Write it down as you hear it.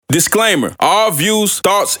Disclaimer, all views,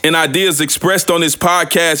 thoughts, and ideas expressed on this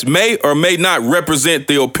podcast may or may not represent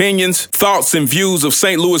the opinions, thoughts, and views of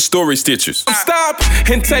St. Louis Story Stitchers. Stop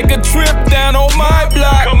and take a trip down on my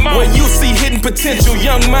block where you see hidden potential,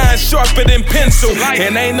 young minds sharper than pencil,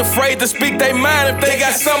 and ain't afraid to speak their mind if they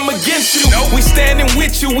got something against you. We standing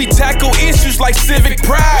with you, we tackle issues like civic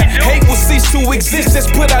pride. Hate will cease to exist,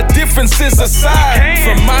 let's put our differences aside.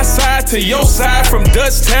 From my side to your side, from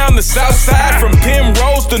Dutchtown to South Side, from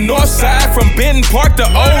Penrose to North Side, from Benton Park to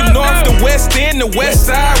Old North, the West End, the West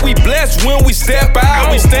Side. We blessed when we step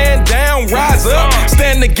out. We stand down, rise up,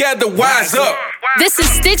 stand together, wise up. This is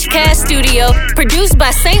Stitchcast Studio, produced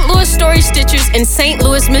by St. Louis Story Stitchers in St.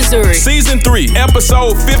 Louis, Missouri. Season 3,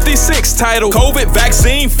 episode 56, titled COVID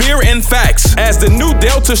Vaccine, Fear and Facts. As the new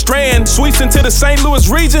Delta strand sweeps into the St. Louis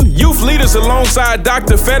region, youth leaders alongside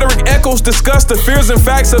Dr. Frederick Eccles discuss the fears and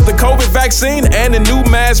facts of the COVID vaccine and the new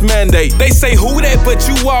mask mandate. They say who that, but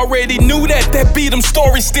you already knew that. That be them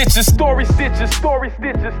story stitches. Story stitches, story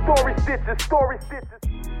stitches, story stitches, story stitches.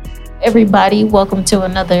 Everybody, welcome to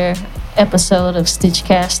another episode of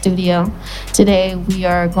Stitchcast Studio. Today we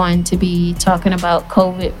are going to be talking about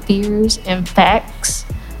COVID fears and facts,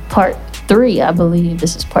 part 3, I believe.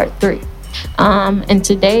 This is part 3. And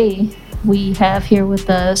today we have here with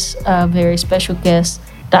us a very special guest,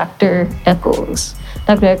 Dr. Eccles.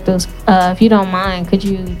 Dr. Eccles, if you don't mind, could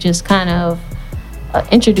you just kind of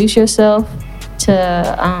introduce yourself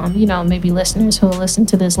to, maybe listeners who will listen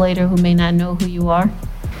to this later who may not know who you are?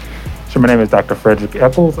 Sure, my name is Dr. Frederick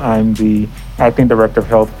Eccles. I'm the Acting Director of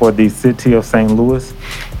Health for the City of St. Louis.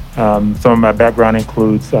 Some of my background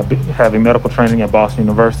includes having medical training at Boston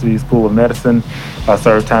University School of Medicine. I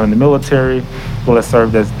served time in the military, as well as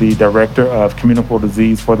served as the Director of Communicable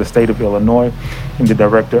Disease for the state of Illinois and the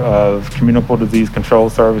Director of Communicable Disease Control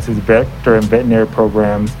Services, Vector and Veterinary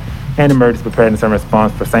Programs, and Emergency Preparedness and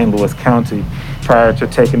Response for St. Louis County prior to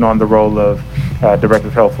taking on the role of Director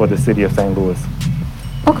of Health for the City of St. Louis.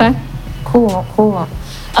 Okay. Cool.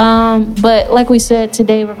 But like we said,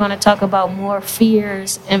 today we're going to talk about more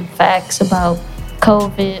fears and facts about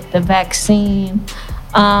COVID, the vaccine.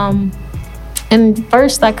 And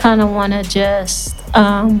first, I kind of want to just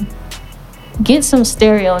get some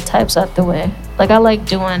stereotypes out the way. Like, I like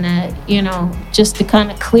doing that, just to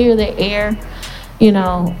kind of clear the air,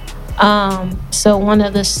 So one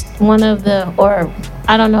of the, or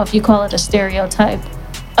I don't know if you call it a stereotype,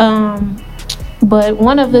 but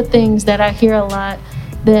one of the things that I hear a lot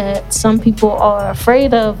that some people are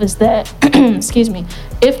afraid of is that,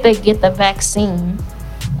 if they get the vaccine,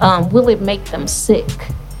 will it make them sick?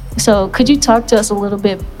 So could you talk to us a little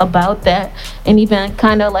bit about that and even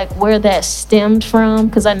kind of like where that stemmed from?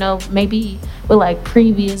 Because I know maybe with like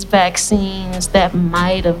previous vaccines that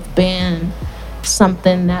might have been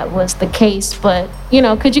something that was the case, but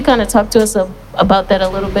could you kind of talk to us about that a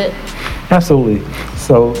little bit? Absolutely.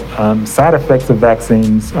 So side effects of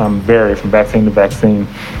vaccines vary from vaccine to vaccine,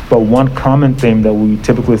 but one common theme that we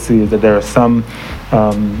typically see is that there are some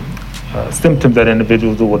symptoms that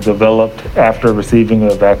individuals will develop after receiving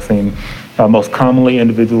a vaccine. Most commonly,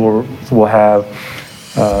 individuals will have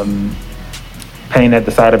pain at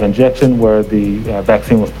the site of injection where the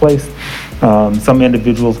vaccine was placed. Some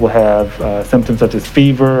individuals will have symptoms such as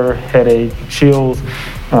fever, headache, chills.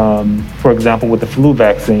 For example, with the flu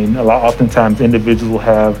vaccine, oftentimes individuals will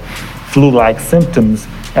have flu-like symptoms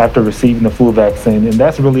after receiving the flu vaccine. And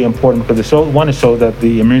that's really important because it shows that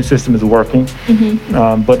the immune system is working,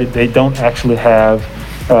 but they don't actually have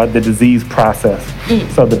the disease process.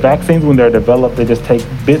 So the vaccines, when they're developed, they just take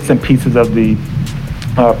bits and pieces of the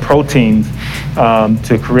proteins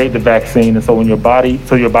to create the vaccine, and so your body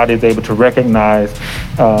is able to recognize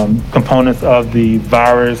components of the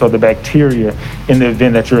virus or the bacteria in the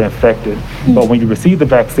event that you're infected. But when you receive the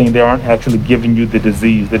vaccine, they aren't actually giving you the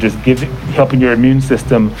disease. They're just helping your immune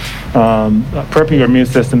system, prepping your immune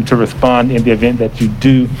system to respond in the event that you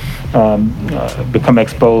do become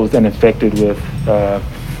exposed and infected with a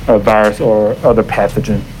virus or other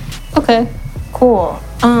pathogen. Okay, cool.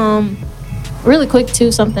 Really quick,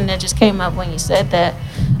 too, something that just came up when you said that.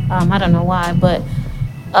 I don't know why, but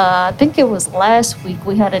I think it was last week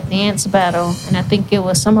we had a dance battle, and I think it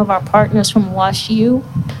was some of our partners from WashU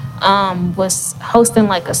was hosting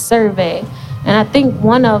like a survey, and I think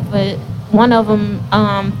one of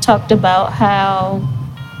them talked about how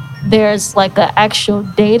there's like an actual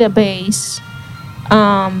database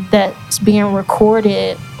that's being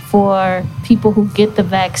recorded for people who get the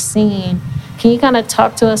vaccine. Can you kind of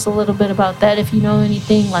talk to us a little bit about that? If you know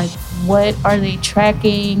anything, like what are they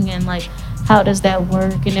tracking and like how does that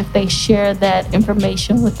work? And if they share that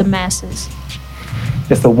information with the masses?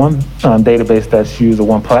 It's the one database that's used, or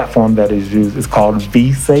one platform that is used. It's called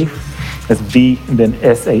vSafe. It's V and then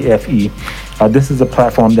SAFE. This is a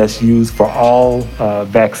platform that's used for all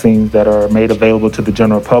vaccines that are made available to the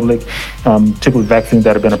general public, particularly vaccines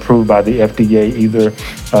that have been approved by the FDA, either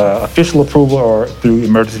official approval or through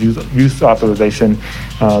emergency use authorization,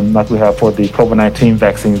 like we have for the COVID-19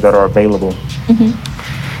 vaccines that are available.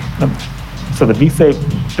 So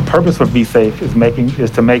the purpose for vSafe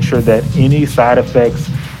is to make sure that any side effects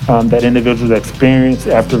that individuals experience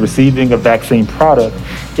after receiving a vaccine product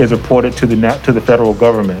is reported to the federal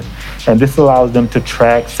government. And this allows them to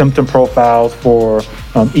track symptom profiles for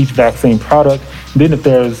each vaccine product. Then if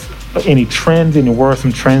there's any trends, any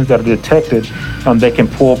worrisome trends that are detected, they can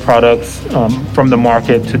pull products from the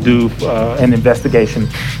market to do an investigation.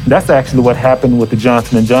 That's actually what happened with the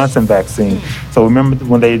Johnson & Johnson vaccine. So remember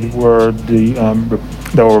when there were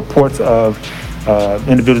reports of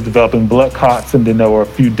individuals developing blood clots, and then there were a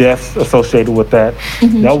few deaths associated with that.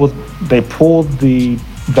 They pulled the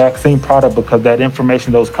vaccine product because that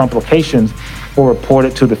information, those complications, were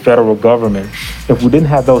reported to the federal government. If we didn't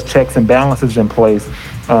have those checks and balances in place,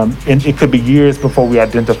 it could be years before we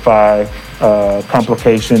identify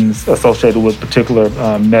complications associated with particular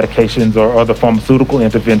medications or other pharmaceutical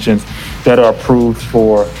interventions that are approved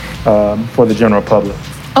for the general public.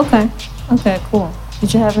 Okay, cool.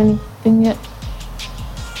 Did you have anything yet?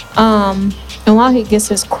 And while he gets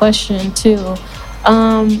his question too,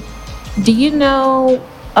 do you know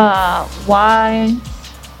why,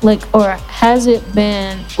 or has it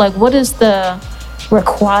been, what is the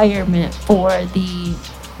requirement for the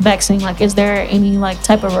vaccine? Is there any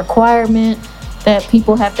type of requirement that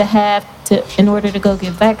people have to have in order to go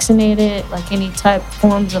get vaccinated? Any type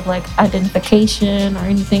forms of identification or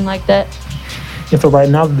anything like that? And so right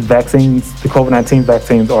now the COVID-19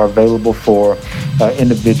 vaccines are available for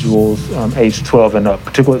individuals age 12 and up,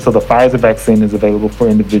 particularly. So the Pfizer vaccine is available for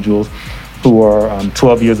individuals who are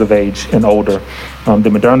 12 years of age and older. The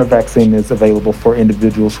Moderna vaccine is available for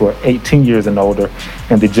individuals who are 18 years and older,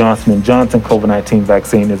 and the Johnson & Johnson COVID-19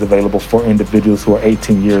 vaccine is available for individuals who are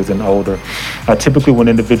 18 years and older. Typically, when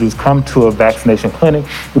individuals come to a vaccination clinic,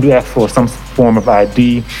 we do ask for some form of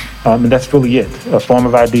ID, and that's really it, a form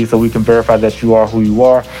of ID so we can verify that you are who you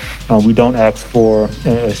are. We don't ask for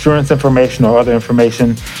insurance information or other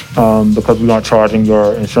information because we aren't charging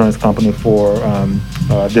your insurance company for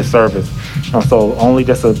this service. So only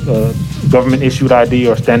just a government-issued ID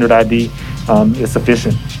or standard ID is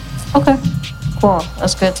sufficient. Okay, cool.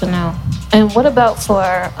 That's good to know. And what about for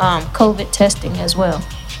COVID testing as well?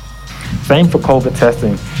 Same for COVID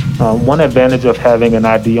testing. One advantage of having an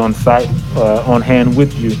ID on site, on hand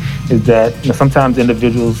with you, is that sometimes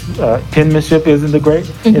individuals' penmanship isn't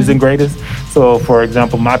greatest. So, for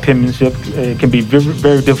example, my penmanship can be very,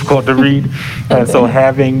 very difficult to read. And so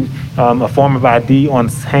having a form of ID on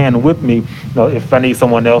hand with me, if I need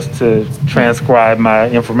someone else to transcribe my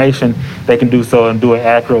information, they can do so and do it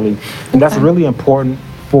accurately. And that's really important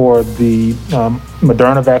for the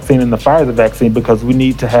Moderna vaccine and the Pfizer vaccine, because we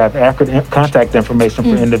need to have accurate contact information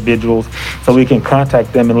for individuals so we can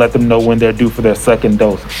contact them and let them know when they're due for their second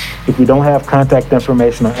dose. If we don't have contact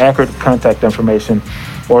information or accurate contact information,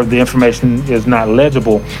 or the information is not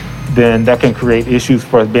legible, then that can create issues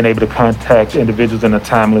for us being able to contact individuals in a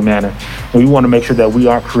timely manner. And we want to make sure that we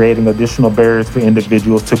aren't creating additional barriers for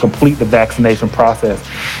individuals to complete the vaccination process.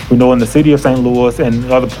 We know in the city of St. Louis and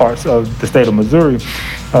other parts of the state of Missouri,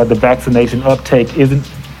 the vaccination uptake isn't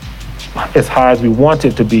as high as we want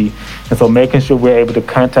it to be. And so making sure we're able to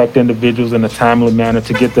contact individuals in a timely manner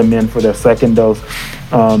to get them in for their second dose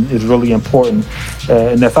is really important.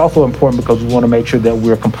 And that's also important because we want to make sure that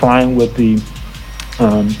we're complying with the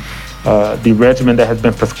regimen that has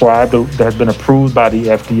been prescribed, that has been approved by the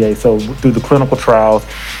FDA. So through the clinical trials,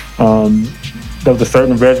 there was a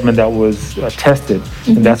certain regimen that was tested,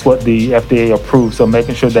 and that's what the FDA approved. So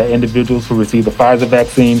making sure that individuals who receive the Pfizer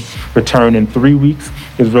vaccine return in 3 weeks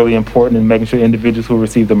is really important, and making sure individuals who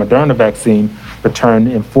receive the Moderna vaccine return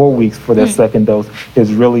in 4 weeks for their second dose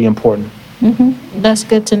is really important. That's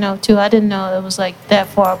good to know too. I didn't know it was that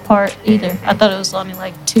far apart either. I thought it was only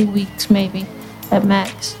 2 weeks maybe at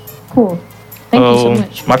max. Cool. Thank you so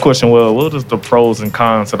much. My question was, what is the pros and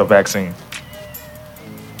cons of the vaccine?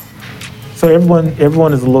 So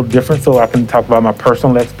everyone is a little different, so I can talk about my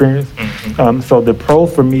personal experience. So the pro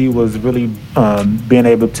for me was really being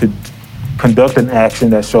able to conduct an action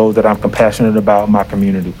that shows that I'm compassionate about my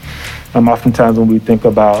community. Oftentimes when we think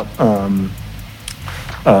about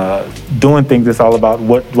doing things, it's all about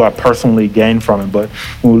what do I personally gain from it. But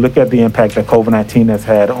when we look at the impact that COVID-19 has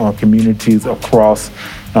had on communities across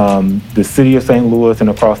the city of St. Louis and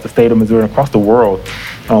across the state of Missouri and across the world.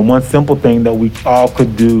 One simple thing that we all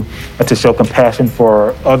could do to show compassion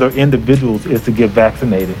for other individuals is to get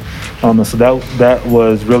vaccinated. And so that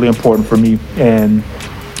was really important for me. And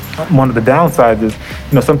one of the downsides is,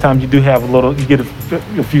 sometimes you do have you get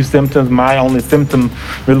a few symptoms. My only symptom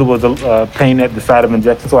really was a pain at the site of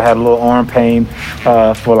injection. So I had a little arm pain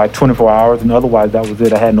for like 24 hours, and otherwise that was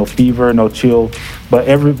it. I had no fever, no chill, but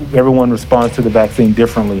everyone responds to the vaccine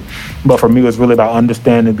differently. But for me, it was really about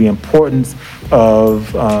understanding the importance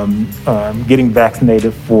of getting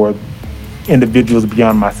vaccinated for individuals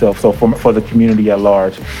beyond myself, so for the community at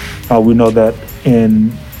large. We know that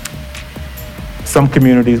in some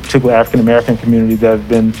communities, particularly African-American communities, there has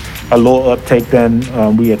been a lower uptake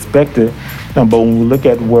than we expected. But when we look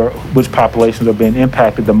at which populations are being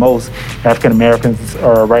impacted the most, African-Americans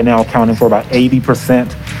are right now accounting for about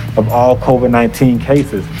 80% of all COVID-19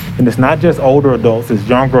 cases. And it's not just older adults, it's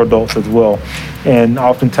younger adults as well. And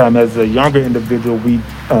oftentimes as a younger individual, we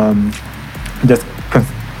just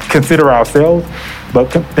consider ourselves, but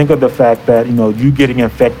think of the fact that, you getting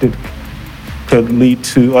infected could lead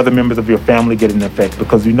to other members of your family getting infected,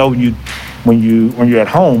 because when you're at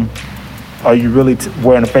home, are you really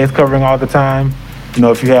wearing a face covering all the time?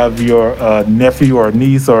 If you have your nephew or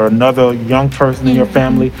niece or another young person in your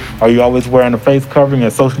family, are you always wearing a face covering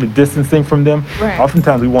and socially distancing from them? Right.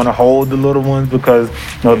 Oftentimes we want to hold the little ones because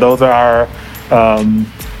those are our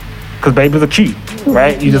because babies are cute,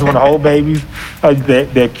 right? You just want to hold babies.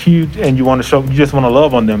 They're cute, and you just want to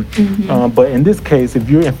love on them. But in this case, if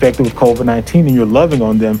you're infected with COVID-19 and you're loving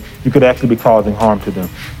on them, you could actually be causing harm to them.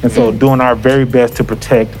 And so doing our very best to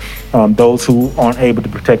protect those who aren't able to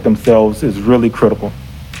protect themselves is really critical.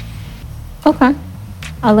 Okay.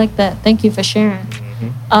 I like that. Thank you for sharing.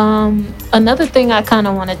 Another thing I kind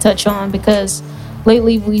of want to touch on, because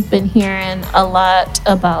lately we've been hearing a lot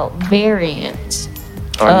about variants.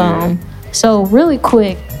 So really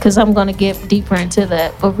quick, because I'm going to get deeper into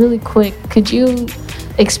that, but really quick, could you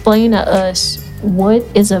explain to us what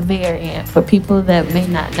is a variant for people that may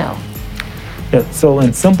not know? Yeah, so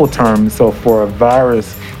in simple terms, so for a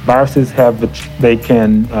viruses they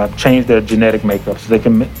can change their genetic makeup. So they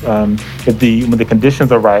can, when the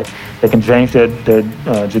conditions are right, they can change their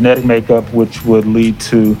genetic makeup, which would lead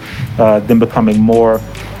to them becoming more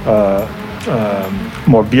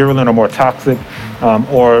virulent or more toxic,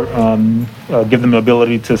 or give them the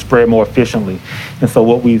ability to spread more efficiently. And so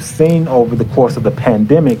what we've seen over the course of the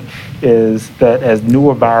pandemic is that as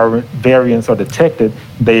newer variants are detected,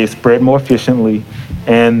 they spread more efficiently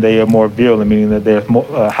and they are more virulent, meaning that they're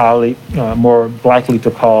more likely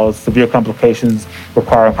to cause severe complications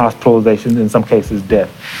requiring hospitalization, in some cases death.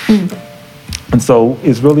 And so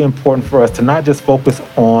it's really important for us to not just focus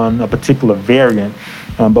on a particular variant,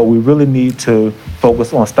 but we really need to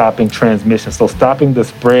focus on stopping transmission. So stopping the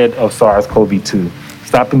spread of SARS-CoV-2,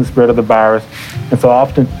 stopping the spread of the virus. And so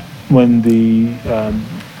often when the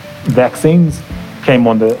vaccines came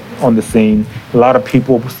on the scene, a lot of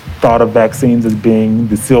people thought of vaccines as being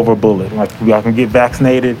the silver bullet, like I can get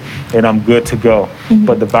vaccinated and I'm good to go.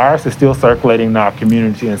 But the virus is still circulating in our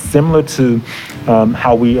community, and similar to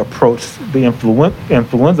how we approach the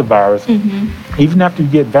influenza virus, even after you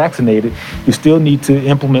get vaccinated, you still need to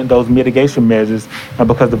implement those mitigation measures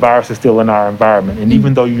because the virus is still in our environment. And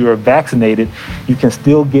even though you're vaccinated, you can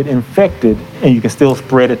still get infected and you can still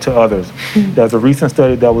spread it to others. There's a recent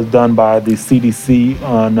study that was done by the CDC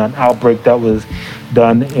on an outbreak that was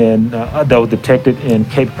done that was detected in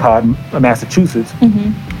Cape Cod, Massachusetts.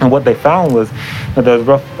 And what they found was that there's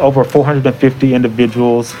over 450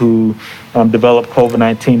 individuals who developed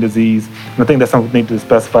COVID-19 disease. And I think that's something we need to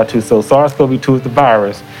specify too. So SARS-CoV-2 is the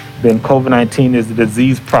virus, then COVID-19 is the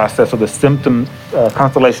disease process or the symptom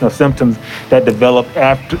constellation of symptoms that develop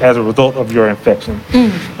as a result of your infection.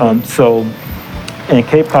 So in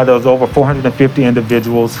Cape Cod, there was over 450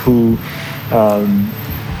 individuals who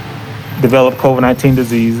developed COVID-19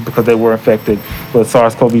 disease because they were infected with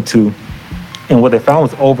SARS-CoV-2. And what they found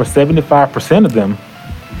was over 75% of them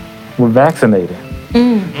were vaccinated.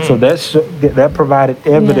 So that provided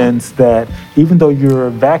evidence that even though you're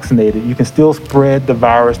vaccinated, you can still spread the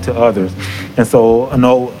virus to others. And so I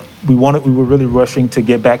know we were really rushing to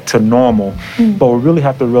get back to normal, but we really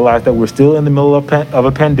have to realize that we're still in the middle of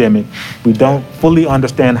a pandemic. We don't fully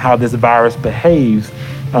understand how this virus behaves.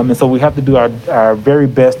 And so we have to do our very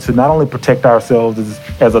best to not only protect ourselves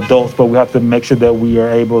as adults, but we have to make sure that we are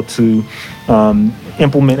able to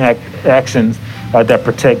implement actions that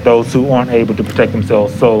protect those who aren't able to protect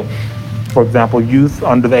themselves. So For example, youth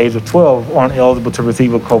under the age of 12 aren't eligible to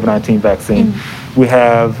receive a COVID-19 vaccine. We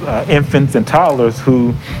have infants and toddlers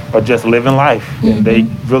who are just living life, and they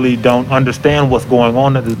really don't understand what's going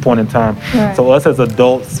on at this point in time. Right. So us as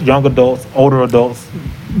adults, young adults, older adults,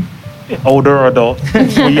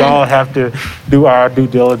 we all have to do our due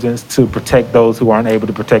diligence to protect those who aren't able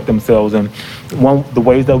to protect themselves. And one of the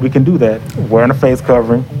ways that we can do that, wearing a face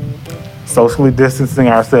covering, socially distancing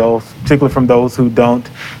ourselves, particularly from those who don't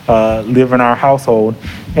live in our household,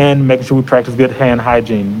 and making sure we practice good hand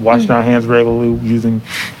hygiene, washing our hands regularly, using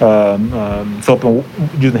soap and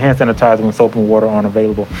using hand sanitizer when soap and water aren't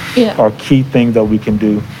available, are key things that we can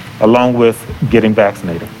do, along with getting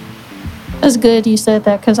vaccinated. That's good you said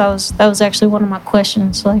that, because that was actually one of my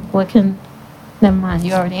questions. Like, never mind,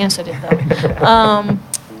 you already answered it though.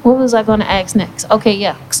 What was I going to ask next? Okay,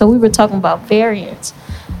 yeah. So we were talking about variants.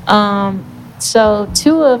 So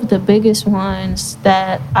two of the biggest ones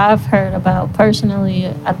that I've heard about personally,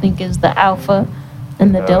 I think, is the Alpha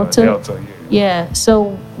and the Delta. Delta, yeah.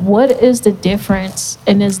 So what is the difference?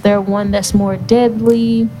 And is there one that's more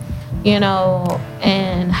deadly?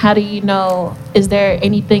 And how do you know, is there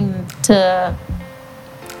anything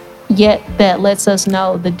yet that lets us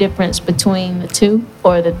know the difference between the two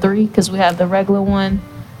or the three? Because we have the regular one,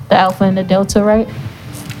 the Alpha and the Delta, right?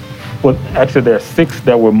 Well, actually, there are 6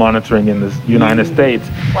 that we're monitoring in the United States.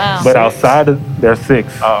 Wow. But outside of, there are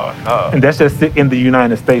 6. Oh, no. And that's just in the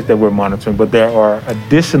United States that we're monitoring. But there are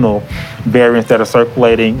additional variants that are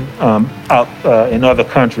circulating out in other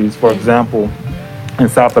countries. For example, in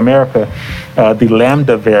South America, the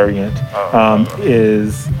Lambda variant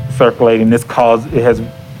is circulating. It's causing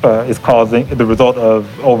the result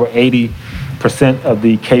of over 80% of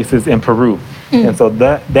the cases in Peru. And so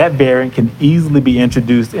that variant can easily be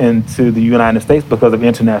introduced into the United States because of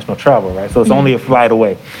international travel, right? So it's only a flight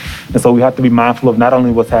away. And so we have to be mindful of not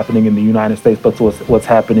only what's happening in the United States, but what's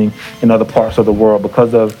happening in other parts of the world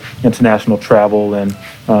because of international travel and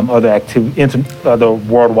other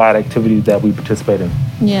worldwide activities that we participate in.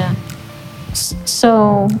 Yeah.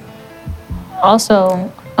 So also,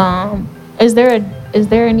 is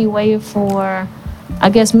there any way for, I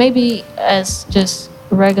guess maybe as just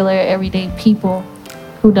regular everyday people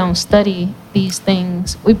who don't study these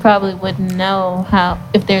things, we probably wouldn't know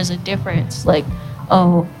if there's a difference. Like,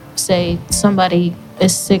 say somebody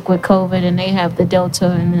is sick with COVID and they have the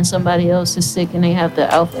Delta, and then somebody else is sick and they have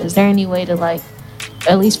the Alpha. Is there any way to, like,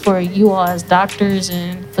 at least for you all as doctors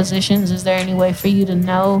and physicians, is there any way for you to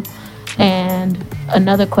know? And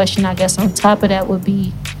another question, I guess, on top of that would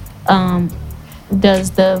be,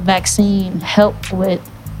 does the vaccine help with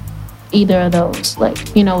either of those, like,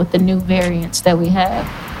 with the new variants that we have?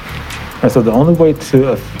 And so the only way to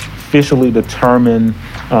officially determine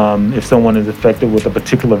if someone is affected with a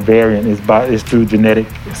particular variant is through genetic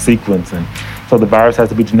sequencing. So the virus has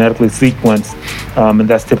to be genetically sequenced, and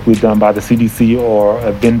that's typically done by the CDC or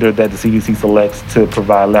a vendor that the CDC selects to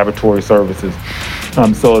provide laboratory services.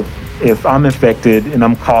 So if I'm infected and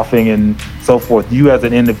I'm coughing and so forth, you as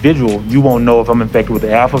an individual, you won't know if I'm infected with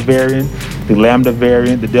the Alpha variant, the Lambda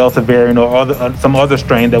variant, the Delta variant, or some other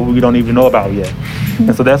strain that we don't even know about yet.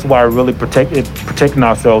 And so that's why really protecting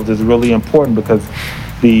ourselves is really important, because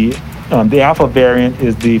the Alpha variant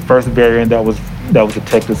is the first variant that was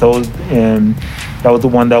detected. So that was the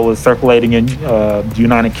one that was circulating in the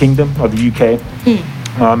United Kingdom or the UK,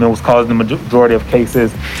 and was causing the majority of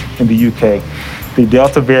cases in the UK. The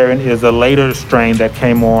Delta variant is a later strain that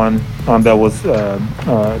came on that was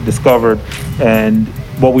discovered, and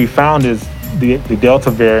what we found is the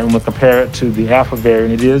Delta variant, when compared to the Alpha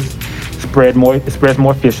variant, it spreads more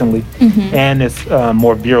efficiently, and it's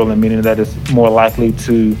more virulent, meaning that it's more likely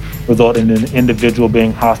to result in an individual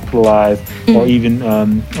being hospitalized or even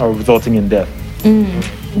or resulting in death.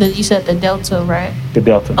 You said the Delta, right? The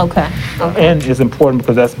Delta. Okay. And it's important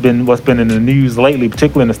because that's been what's been in the news lately,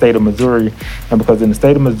 particularly in the state of Missouri. And because in the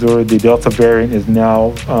state of Missouri, the Delta variant is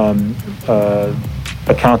now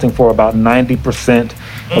accounting for about 90%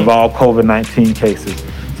 of all COVID-19 cases.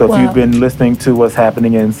 So if you've been listening to what's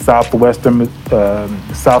happening in southwestern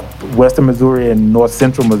Missouri and north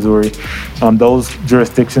central Missouri, those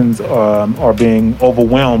jurisdictions are being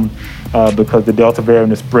overwhelmed because the Delta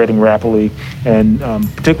variant is spreading rapidly, and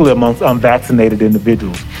particularly amongst unvaccinated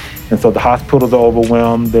individuals. And so the hospitals are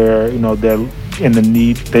overwhelmed. They're in the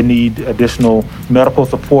need. They need additional medical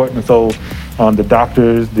support, and so the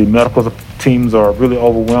doctors, the medical teams are really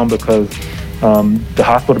overwhelmed because the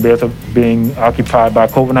hospital beds are being occupied by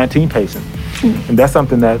COVID-19 patients. And that's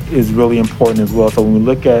something that is really important as well. So when we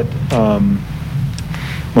look at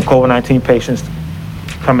when COVID-19 patients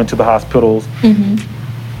come into the hospitals,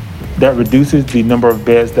 that reduces the number of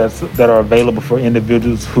beds that are available for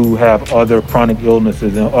individuals who have other chronic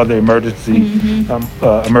illnesses and other emergent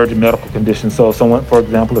medical conditions. So someone, for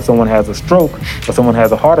example, if someone has a stroke or someone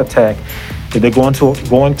has a heart attack, if they're going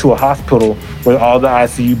to a hospital where all the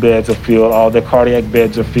ICU beds are filled, all the cardiac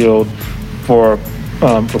beds are filled for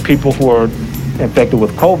people who are infected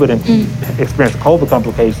with COVID and experience COVID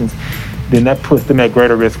complications, then that puts them at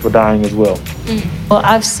greater risk for dying as well. Well,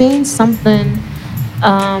 I've seen something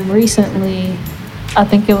recently. I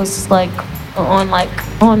think it was on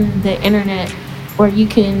the internet where you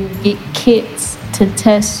can get kits to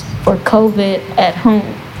test for COVID at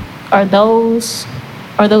home. Are those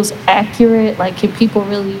accurate? Like, can people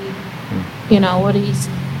really, can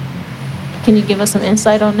you give us some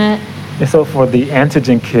insight on that? And so for the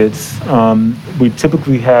antigen kits, we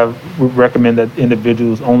typically recommend that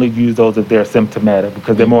individuals only use those if they're symptomatic,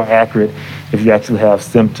 because they're more accurate if you actually have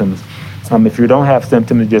symptoms. If you don't have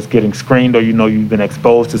symptoms, just getting screened, or you've been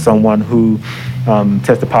exposed to someone who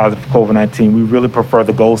tested positive for COVID-19, we really prefer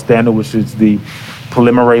the gold standard, which is the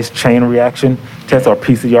polymerase chain reaction test, or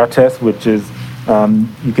PCR test, which is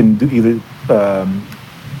you can do either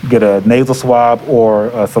get a nasal swab or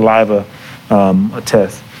a saliva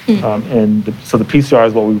test. So the PCR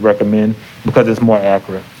is what we recommend because it's more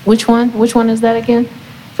accurate. Which one? Which one is that again?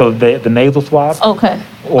 So the nasal swab. Okay.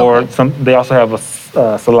 Or they also have a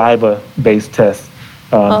saliva-based test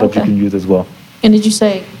that you can use as well. And did you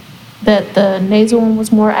say that the nasal one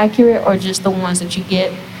was more accurate, or just the ones that you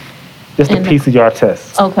get? Just the PCR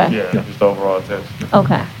test. Okay. Yeah, just the overall test.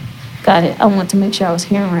 Okay. Got it. I want to make sure I was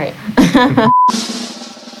hearing right.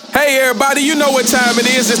 Hey everybody, you know what time it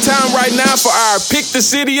is. It's time right now for our Pick the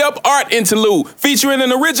City Up art interlude, featuring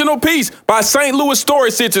an original piece by St. Louis Story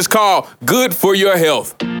Stitchers called Good for Your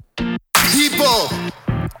Health. People,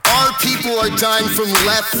 our people are dying from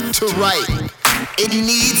left to right. It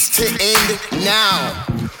needs to end now.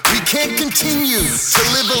 We can't continue to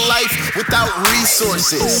live a life without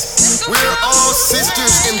resources. We're all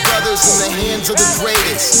sisters and brothers in the hands of the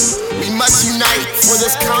greatest. We must unite for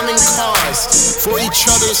this common cause, for each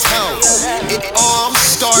other's health. It all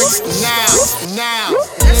starts now.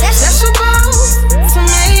 Vegetables,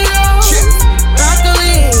 tomatoes,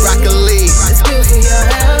 broccoli. It's good for your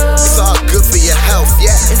health. It's all good for your health,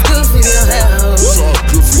 yeah. It's good for your health. It's all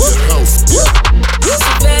good for your health. Eat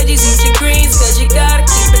your veggies, eat your greens, cause you gotta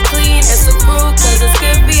keep it clean. And some fruit, cause it's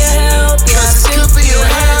good for your health. Yeah, Cause it's good for your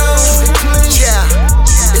health. Yeah.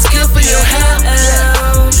 It's good for your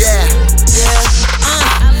health. Yeah.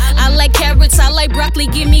 I like carrots, I like broccoli,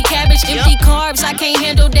 give me cabbage. Empty carbs, I can't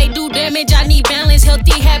handle, they do damage. I need balance,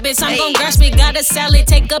 healthy habits. I'm gon' grasp it, got a salad,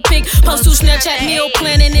 take a pic. Post to Snapchat, meal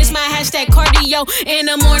planning is my hashtag cardio. In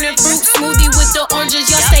the morning, fruit smoothie with the oranges.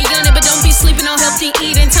 Y'all stay on it, but don't be sleeping on healthy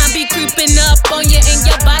eating. Time be creeping up on you and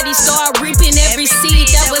your body start reaping every seed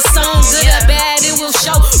that was sown. Good or bad, it will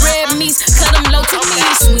show. Red meats, cut them low, too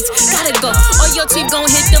many sweets. Gotta go, or your teeth gon'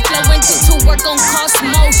 hit the flow and get to work gon' cost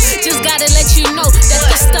more. Just gotta let you know that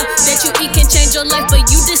the stuff that you eat can change your life, but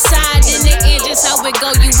you decide in the end just how it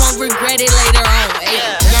go. You won't regret it later on.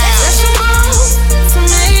 Vegetables,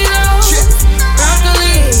 tomatoes,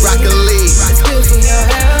 Broccoli. It's good for your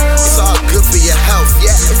health. It's all good for your health,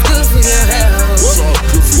 yeah. It's good for your health. It's all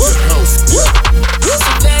good for your health. Eat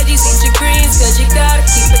your veggies, eat your greens, cause you gotta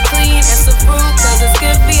keep it clean. And some fruit, cause it's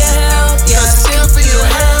good for your health. Yeah, Cause it's good for your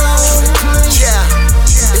health. Yeah.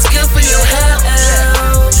 It's good for your health.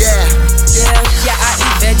 Yeah. I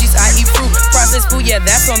eat veggies, I eat fruit, processed food, yeah,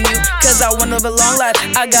 that's on mute. Cause I wanna live a long life,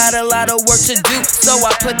 I got a lot of work to do. So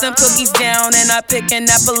I put them cookies down and I pick an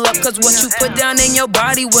apple up. Cause what you put down in your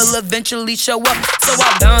body will eventually show up. So I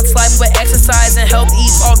balance life with exercise and health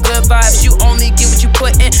eats all good vibes. You only get what you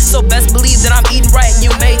put in, so best believe that I'm eating right.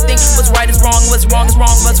 You may think what's right is wrong, what's wrong is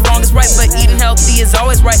wrong, what's wrong is right. But eating healthy is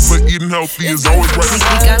always right. But eating healthy is always right. We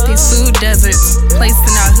got these food deserts placed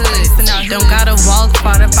in our hood. Don't gotta walk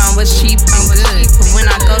far to find what's cheap and good. But when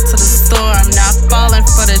I go to the store, I'm not falling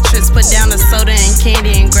for the tricks. Put down the soda and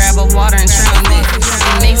candy and grab a water and drown it.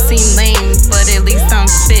 It may seem lame, but at least I'm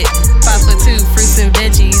fit. 5 for 2, fruits and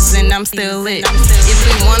veggies, and I'm still lit. If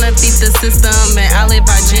we wanna beat the system and I live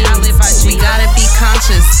by genes, we gotta be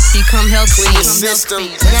conscious, become healthy. System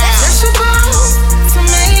now. Vegetables,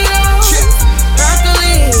 tomatoes,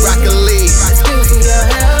 broccoli. It's good for your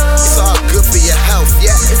health. It's all good for your health,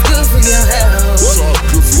 yeah. It's good for your health. It's all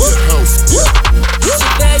good for your health. Eat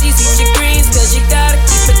your veggies, eat your greens, cause you gotta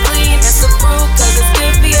keep it clean. And some fruit, cause it's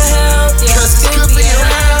good for your health. Yeah, Cause it's good for your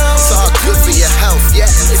health. It's all good for your health, yeah.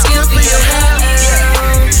 It's good for your health.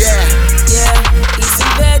 Yeah. Eat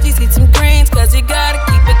some veggies, eat some greens, cause you gotta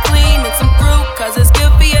keep it clean. And some fruit, cause it's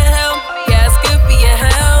good for your health. Yeah, it's good for your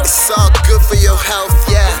health. It's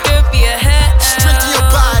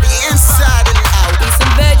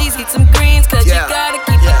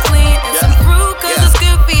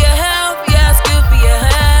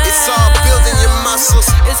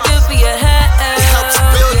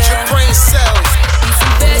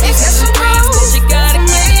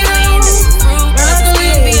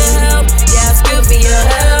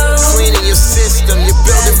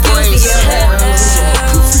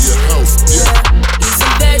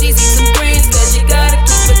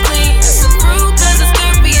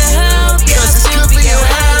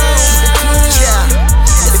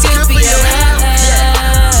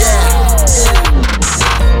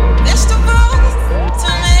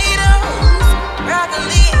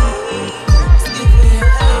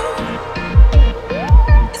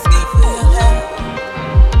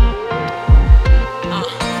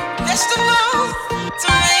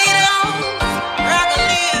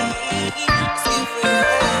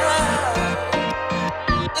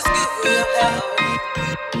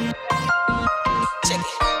Check it.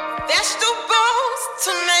 Vegetables,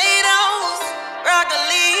 tomatoes,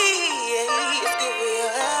 broccoli. It's good for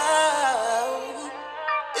your health.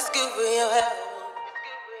 It's good for your health.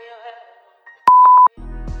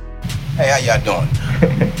 Hey, how y'all doing?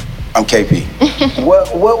 I'm KP.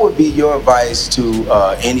 What would be your advice to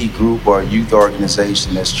any group or youth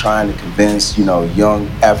organization that's trying to convince, young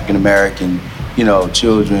African American,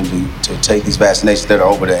 children to take these vaccinations that are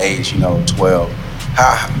over the age, 12?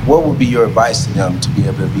 What would be your advice to them to be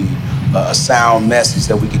able to be a sound message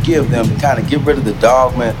that we could give them to kind of get rid of the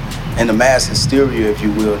dogma and the mass hysteria, if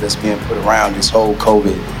you will, that's being put around this whole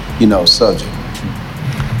COVID, subject?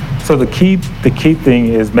 So the key thing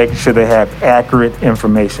is making sure they have accurate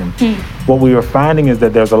information. What we are finding is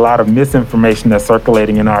that there's a lot of misinformation that's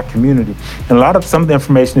circulating in our community. And some of the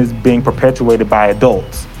information is being perpetuated by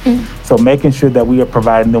adults. So making sure that we are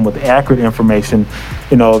providing them with accurate information.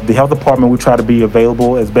 The health department, we try to be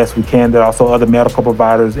available as best we can. There are also other medical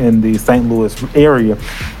providers in the St. Louis area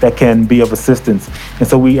that can be of assistance. And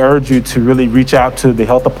so we urge you to really reach out to the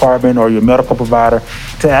health department or your medical provider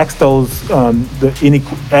to ask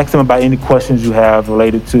ask them about any questions you have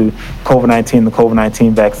related to COVID-19, the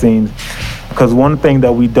COVID-19 vaccines. Because one thing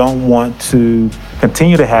that we don't want to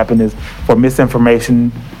continue to happen is for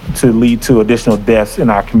misinformation to lead to additional deaths in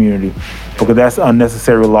our community, because that's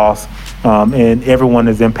unnecessary loss, and everyone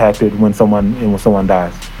is impacted when someone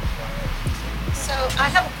dies. So I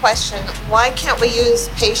have a question. Why can't we use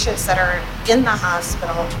patients that are in the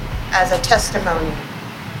hospital as a testimony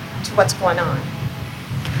to what's going on?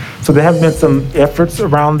 So there have been some efforts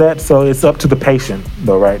around that. So it's up to the patient,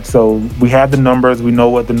 though, right? So we have the numbers. We know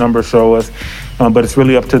what the numbers show us. But it's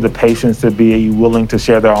really up to the patients to be willing to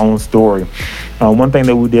share their own story. One thing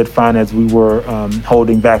that we did find as we were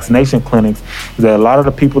holding vaccination clinics is that a lot of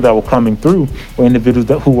the people that were coming through were individuals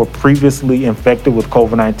who were previously infected with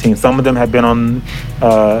COVID-19. Some of them had been in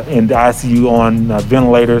the ICU on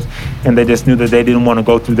ventilators, and they just knew that they didn't want to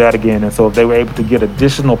go through that again. And so if they were able to get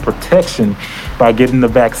additional protection by getting the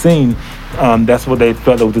vaccine, that's what they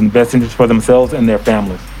felt was in the best interest for themselves and their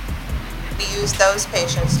families. We use those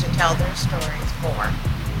patients to tell their stories more.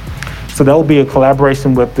 So that will be a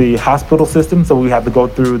collaboration with the hospital system. So we have to go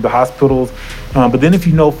through the hospitals. But then if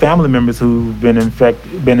you know family members who've been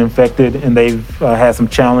infected and they've had some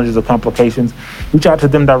challenges or complications, reach out to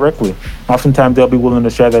them directly. Oftentimes they'll be willing to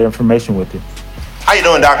share that information with you. How you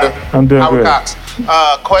doing, doctor? I'm doing Howard good. Cox.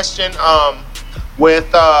 Question, with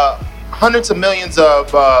hundreds of millions of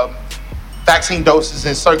vaccine doses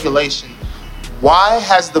in circulation, why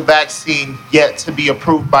has the vaccine yet to be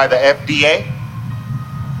approved by the FDA?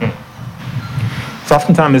 So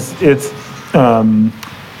oftentimes it's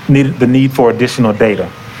the need for additional data.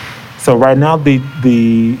 So right now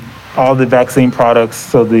all the vaccine products,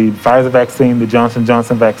 so the Pfizer vaccine, the Johnson &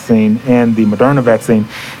 Johnson vaccine, and the Moderna vaccine,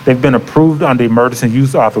 they've been approved under emergency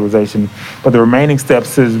use authorization. But the remaining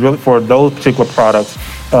steps is really for those particular products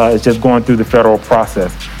is just going through the federal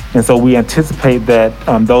process. And so we anticipate that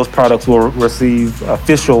those products will receive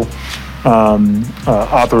official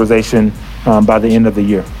authorization by the end of the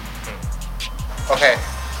year. Okay.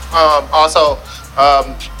 Also,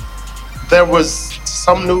 there was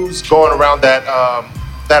some news going around that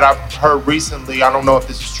I've heard recently. I don't know if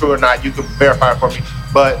this is true or not. You can verify it for me.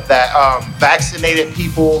 But that vaccinated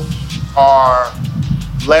people are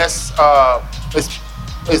less.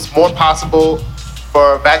 It's more possible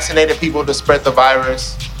for vaccinated people to spread the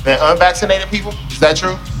virus than unvaccinated people. Is that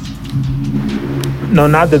true? No,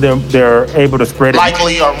 not that they're able to spread it.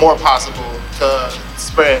 Likely or more possible to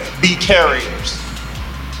be carriers.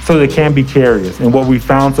 So they can be carriers. And what we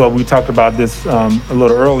found, so we talked about this a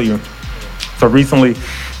little earlier. So recently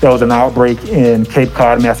there was an outbreak in Cape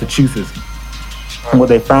Cod, Massachusetts. And what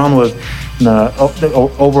they found was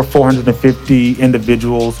over 450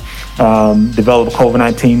 individuals developed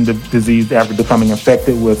COVID-19 disease after becoming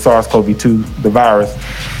infected with SARS-CoV-2, the virus.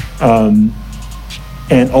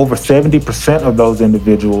 And over 70% of those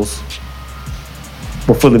individuals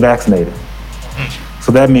were fully vaccinated.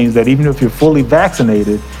 So that means that even if you're fully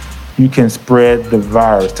vaccinated, you can spread the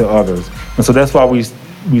virus to others. And so that's why we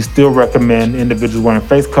still recommend individuals wearing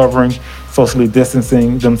face covering, socially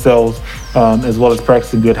distancing themselves, as well as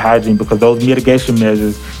practicing good hygiene, because those mitigation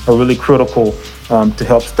measures are really critical to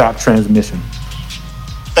help stop transmission.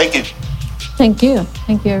 Thank you. Thank you.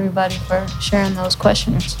 Thank you, everybody, for sharing those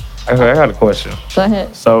questions. I got a question. Go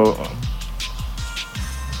ahead. So,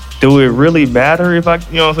 do it really matter if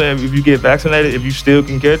if you get vaccinated, if you still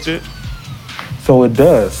can catch it? So it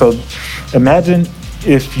does. So imagine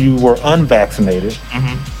if you were unvaccinated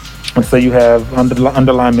And so you have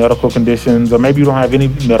underlying medical conditions, or maybe you don't have any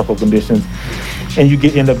medical conditions, and you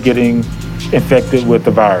end up getting infected with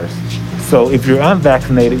the virus. So if you're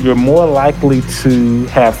unvaccinated, you're more likely to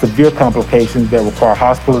have severe complications that require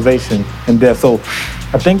hospitalization and death. So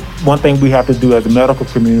I think one thing we have to do as a medical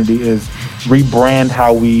community is rebrand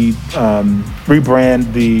how we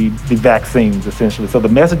rebrand the vaccines, essentially. So the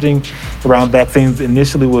messaging around vaccines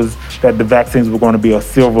initially was that the vaccines were going to be a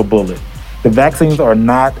silver bullet. The vaccines are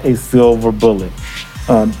not a silver bullet.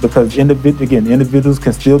 Because individuals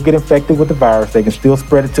can still get infected with the virus. They can still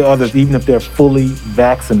spread it to others, even if they're fully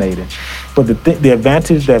vaccinated. But the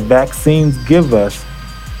advantage that vaccines give us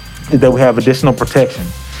is that we have additional protection.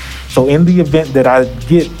 So in the event that I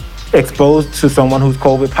get exposed to someone who's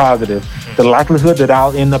COVID positive, the likelihood that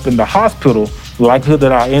I'll end up in the hospital, the likelihood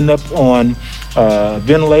that I'll end up on a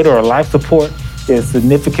ventilator or life support is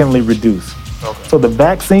significantly reduced. Okay. So the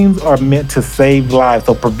vaccines are meant to save lives,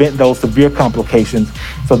 so prevent those severe complications.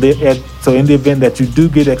 So in the event that you do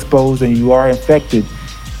get exposed and you are infected,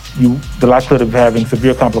 the likelihood of having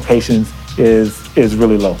severe complications is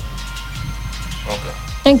really low. Okay.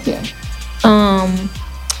 Thank you.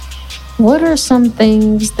 What are some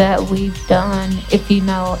things that we've done, if you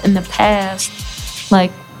know, in the past,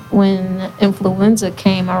 like when influenza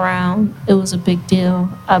came around, it was a big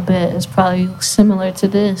deal. I bet it's probably similar to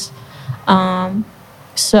this.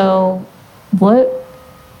 So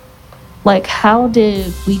how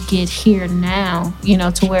did we get here now,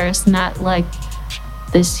 to where it's not like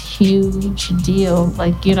this huge deal?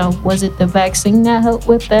 Was it the vaccine that helped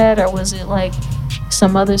with that, or was it like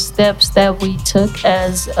some other steps that we took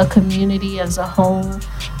as a community as a whole,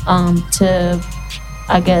 to,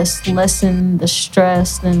 I guess, lessen the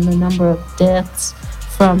stress and the number of deaths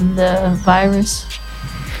from the virus?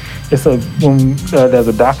 So there's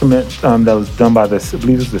a document that was done by I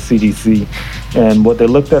believe it's the CDC, and what they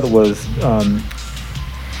looked at was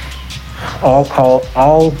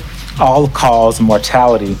all-cause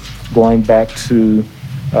mortality going back to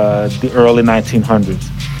the early 1900s.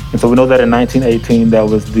 And so we know that in 1918 that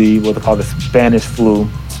was what they call the Spanish flu,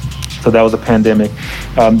 so that was a pandemic.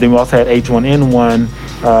 Then we also had H1N1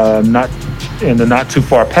 in the not too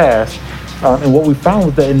far past, and what we found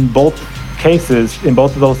was that in both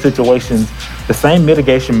of those situations, the same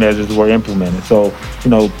mitigation measures were implemented. So,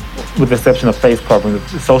 with the exception of face covering,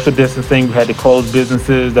 social distancing, we had to close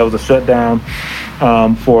businesses. There was a shutdown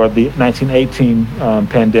for the 1918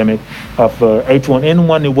 pandemic. For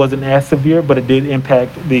H1N1, it wasn't as severe, but it did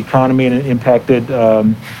impact the economy and it impacted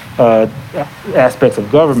aspects of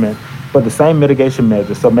government. But the same mitigation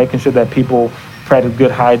measures, so making sure that people practice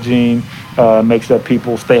good hygiene, make sure that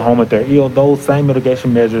people stay home if they're ill. Those same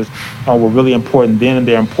mitigation measures were really important then, and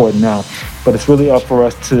they're important now. But it's really up for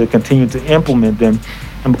us to continue to implement them.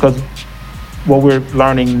 And because what we're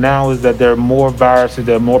learning now is that there are more viruses,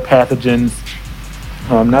 there are more pathogens,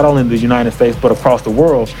 not only in the United States, but across the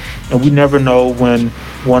world. And we never know when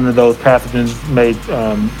one of those pathogens may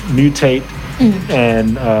mutate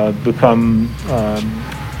and become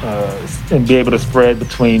and be able to spread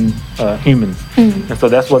between humans. And so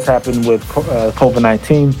that's what's happened with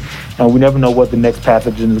COVID-19. And we never know what the next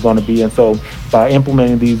pathogen is going to be. And so by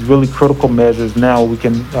implementing these really critical measures now, we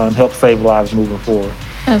can help save lives moving forward.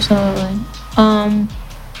 Absolutely.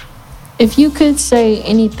 If you could say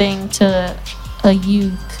anything to a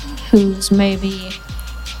youth who's maybe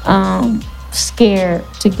scared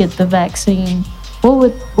to get the vaccine,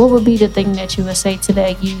 what would be the thing that you would say to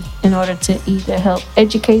that youth in order to either help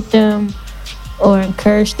educate them or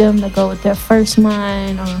encourage them to go with their first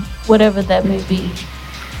mind, or whatever that may be?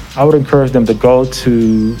 I would encourage them to go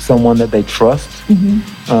to someone that they trust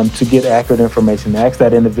to get accurate information. Ask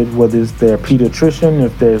that individual, whether it's their pediatrician,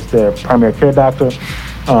 if there's their primary care doctor,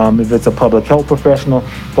 if it's a public health professional,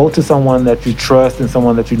 go to someone that you trust and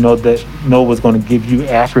someone that you know is going to give you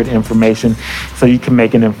accurate information so you can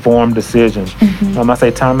make an informed decision. I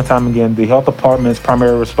say time and time again, the health department's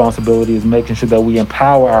primary responsibility is making sure that we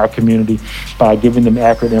empower our community by giving them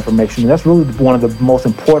accurate information. And that's really one of the most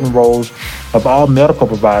important roles of all medical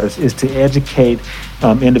providers, is to educate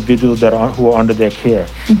individuals who are under their care.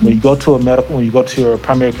 When you go to your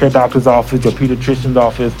primary care doctor's office, your pediatrician's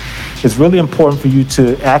office, it's really important for you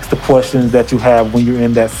to ask the questions that you have when you're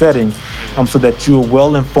in that setting, so that you're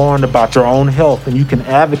well informed about your own health and you can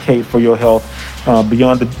advocate for your health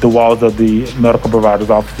beyond the walls of the medical provider's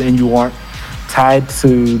office, and you aren't tied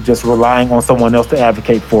to just relying on someone else to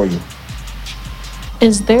advocate for you.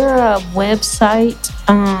 Is there a website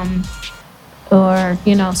or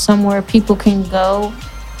somewhere people can go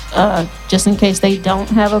just in case they don't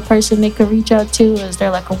have a person they could reach out to? Is there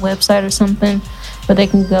like a website or something where they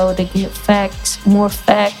can go to get more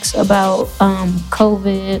facts about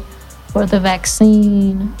COVID or the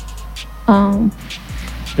vaccine.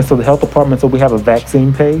 And so the health department, so we have a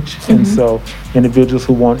vaccine page. And so individuals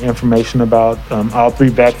who want information about all 3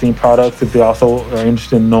 vaccine products, if they also are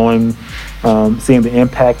interested in knowing, seeing the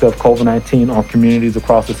impact of COVID-19 on communities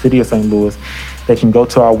across the city of St. Louis, they can go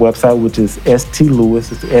to our website, which is stlouis,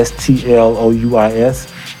 it's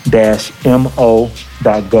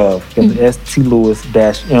stlouis-mo.gov. It's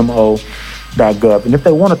stlouis-mo.gov. And if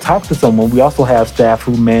they want to talk to someone, we also have staff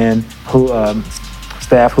who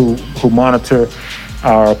monitor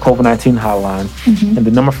our COVID-19 hotline. And the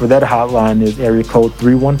number for that hotline is area code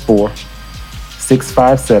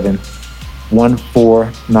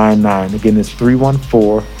 314-657-1499. Again, it's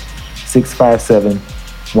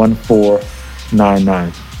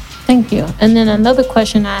 314-657-1499. Thank you. And then another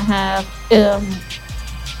question I have,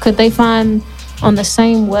 could they find on the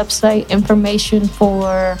same website information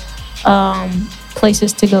for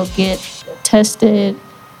places to go get tested?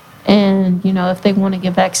 And, if they want to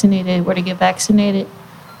get vaccinated, where to get vaccinated.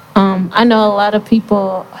 I know a lot of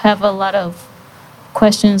people have a lot of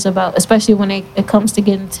questions about, especially when it comes to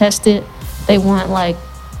getting tested, they want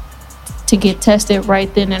to get tested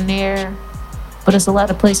right then and there. But it's a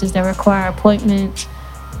lot of places that require appointments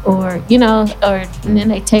or and then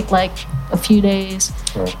they take a few days.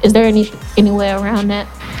 Right. Is there any way around that?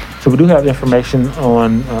 So we do have information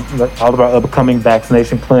on all of our upcoming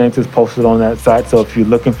vaccination clinics is posted on that site. So if you're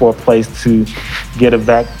looking for a place to get a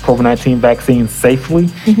COVID-19 vaccine safely,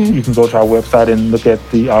 you can go to our website and look at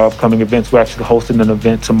our upcoming events. We're actually hosting an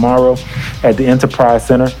event tomorrow at the Enterprise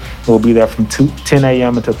Center. We'll be there from 10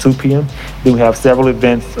 a.m. until 2 p.m. Then we have several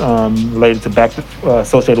events related to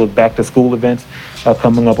associated with back to school events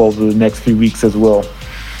coming up over the next few weeks as well.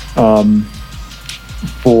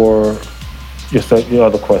 For your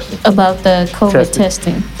other question about the COVID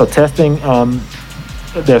testing. So testing,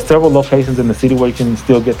 there are several locations in the city where you can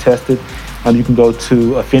still get tested. You can go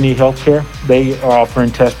to Affinity Healthcare. They are offering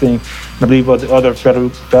testing. I believe other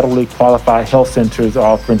federally qualified health centers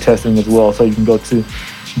are offering testing as well. So you can go to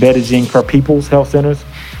Betty Per People's Health Centers,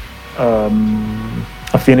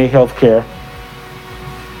 Affinity Healthcare,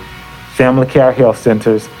 Family Care Health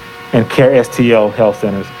Centers, and Care STL Health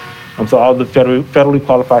Centers. So all the federally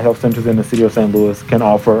qualified health centers in the city of St. Louis can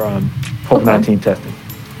offer COVID-19 testing.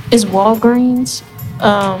 Is Walgreens,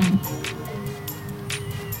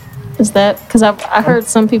 is that, because I heard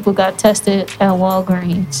some people got tested at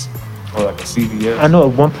Walgreens. Or like a CVS? I know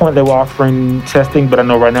at one point they were offering testing, but I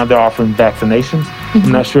know right now they're offering vaccinations.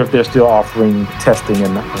 I'm not sure if they're still offering testing or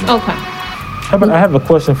not. Okay. I have a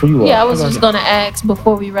question for you all. Yeah, I was just going to ask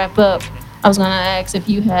before we wrap up, I was going to ask if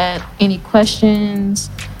you had any questions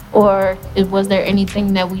or was there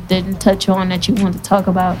anything that we didn't touch on that you want to talk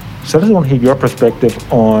about? So I just want to hear your perspective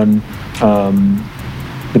on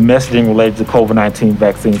the messaging related to COVID-19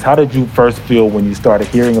 vaccines. How did you first feel when you started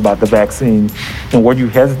hearing about the vaccine? And were you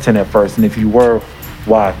hesitant at first? And if you were,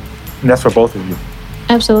 why? And that's for both of you.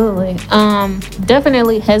 Absolutely.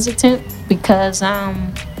 Definitely hesitant because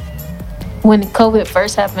when COVID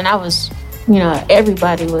first happened, I was,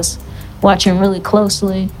 everybody was watching really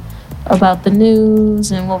closely about the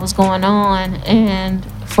news and what was going on. And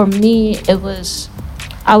for me, I was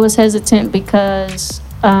hesitant because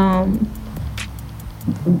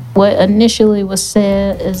what initially was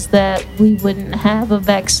said is that we wouldn't have a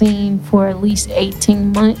vaccine for at least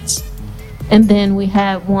 18 months. And then we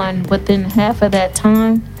had one within half of that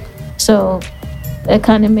time. So it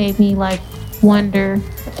kind of made me wonder,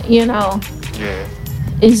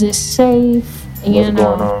 is it safe? What's going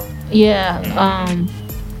on? Yeah.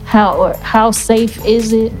 How safe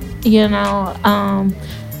is it?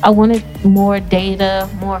 I wanted more data,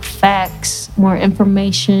 more facts, more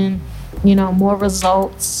information, more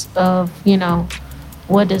results of,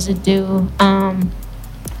 what does it do? And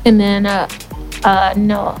then, no,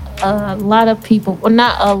 a lot of people, well,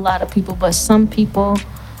 not a lot of people, but some people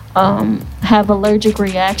have allergic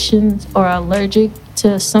reactions or are allergic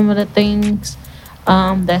to some of the things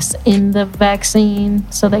that's in the vaccine,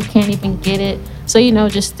 so they can't even get it. So,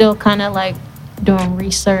 just still kind of doing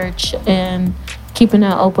research and keeping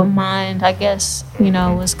an open mind, I guess,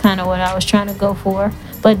 was kind of what I was trying to go for.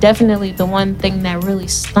 But definitely the one thing that really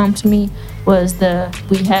stumped me was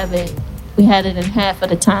we had it in half of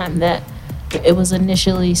the time that it was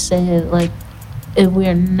initially said,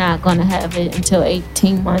 we're not going to have it until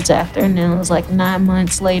 18 months after. And then it was 9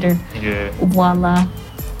 months later, voila,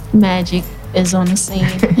 magic is on the scene.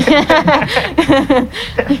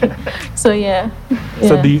 So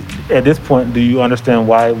at this point, do you understand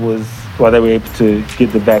why it was why they were able to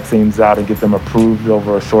get the vaccines out and get them approved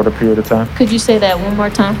over a shorter period of time? Could you say that one more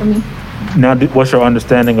time for me? Now, what's your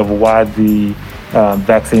understanding of why the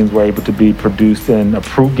vaccines were able to be produced and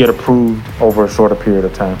get approved over a shorter period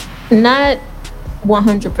of time? Not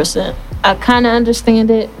 100%. I kind of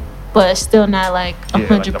understand it, but still not like 100%.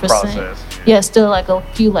 Like the process. Yeah, still like a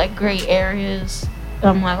few like gray areas.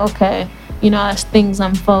 I'm like, okay, as things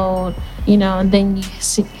unfold, and then you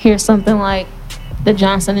hear something like the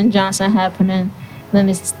Johnson & Johnson happening, then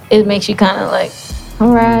it makes you kind of like,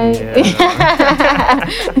 all right,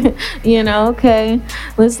 okay,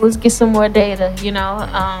 let's get some more data,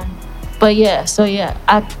 but yeah,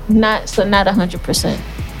 not 100%.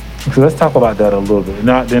 So let's talk about that a little bit.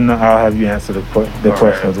 Then I'll have you answer the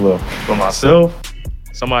question as well. For myself,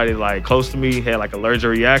 somebody like close to me had like allergic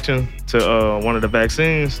reaction to one of the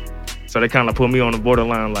vaccines, so they kind of put me on the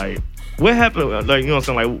borderline. Like, what happened? Like,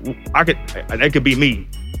 that could be me.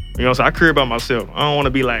 So I care about myself. I don't want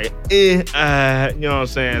to be like, so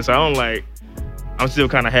I'm still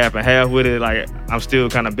kind of half and half with it. Like, I'm still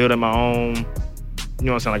kind of building my own,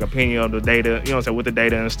 like opinion of the data, with the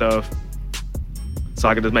data and stuff. So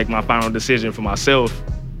I can just make my final decision for myself.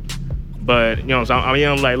 But, so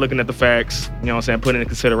I'm like looking at the facts, putting in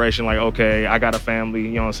consideration, like, okay, I got a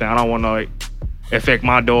family, I don't want to affect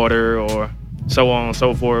my daughter or so on and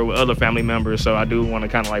so forth with other family members. So I do want to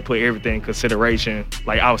kind of like put everything in consideration,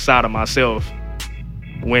 like outside of myself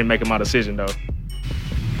when making my decision though.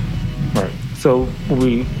 Right. So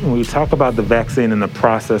when we talk about the vaccine and the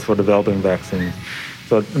process for developing vaccines,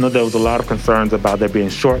 so there was a lot of concerns about there being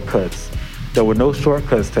shortcuts. There were no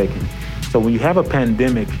shortcuts taken. So when you have a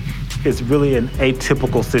pandemic, it's really an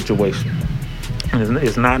atypical situation. And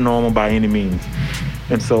it's not normal by any means.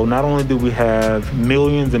 And so not only do we have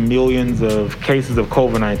millions and millions of cases of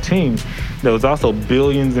COVID-19, there was also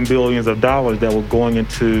billions and billions of dollars that were going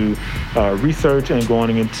into research and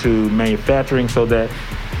going into manufacturing so that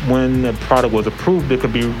when the product was approved, it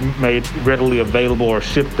could be made readily available or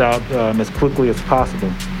shipped out as quickly as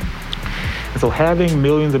possible. And so having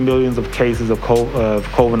millions and millions of cases of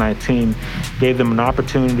COVID-19 gave them an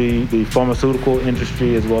opportunity, the pharmaceutical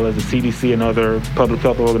industry as well as the CDC and other public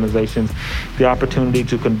health organizations, the opportunity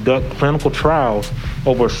to conduct clinical trials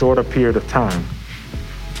over a shorter period of time.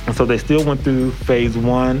 And so they still went through phase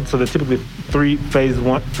 1. So there's typically three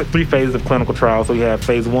phases of clinical trials. So you have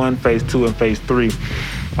phase 1, phase 2, and phase 3.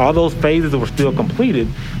 All those phases were still completed,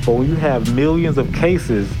 but when you have millions of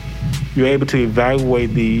cases, you're able to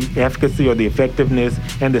evaluate the efficacy or the effectiveness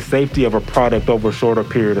and the safety of a product over a shorter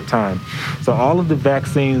period of time. So all of the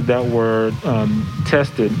vaccines that were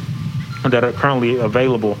tested that are currently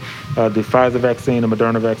available, the Pfizer vaccine, the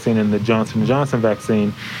Moderna vaccine, and the Johnson & Johnson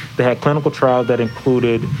vaccine, they had clinical trials that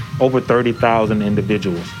included over 30,000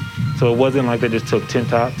 individuals. So it wasn't like they just took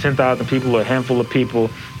 10,000 people or a handful of people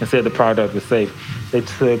and said the product was safe. There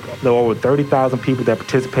were over 30,000 people that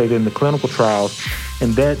participated in the clinical trials,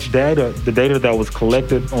 and that data, the data that was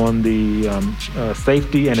collected on the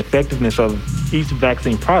safety and effectiveness of each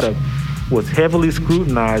vaccine product, was heavily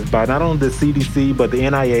scrutinized by not only the CDC, but the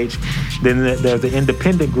NIH. Then there's an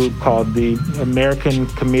independent group called the American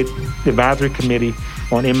Advisory Committee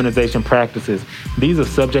on Immunization Practices. These are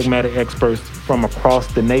subject matter experts from across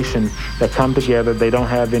the nation that come together. They don't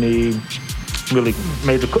have any really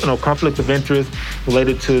major conflicts of interest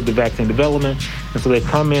related to the vaccine development. And so they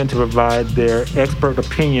come in to provide their expert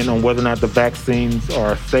opinion on whether or not the vaccines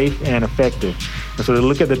are safe and effective. And so they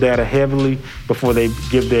look at the data heavily before they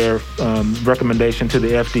give their recommendation to the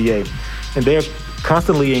FDA. And they're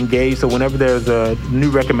constantly engaged. So whenever there's a new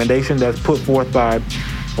recommendation that's put forth by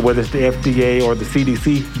whether it's the FDA or the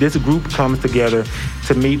CDC, this group comes together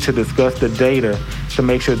to meet to discuss the data to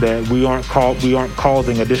make sure that we aren't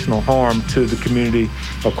causing additional harm to the community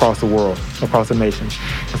across the world, across the nation.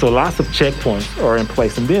 And so lots of checkpoints are in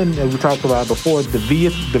place. And then, as we talked about before, the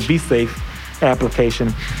vSafe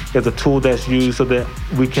application is a tool that's used so that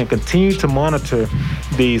we can continue to monitor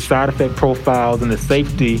the side effect profiles and the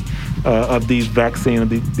safety of these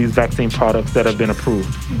vaccine products that have been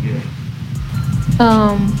approved.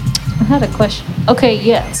 I had a question. Okay,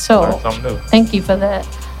 yeah, so thank you for that.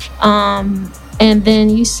 And then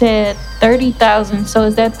you said 30,000. So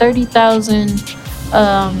is that 30,000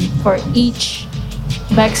 for each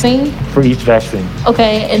vaccine? For each vaccine.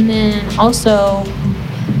 Okay, and then also,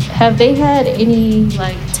 have they had any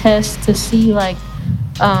like tests to see like,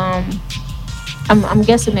 I'm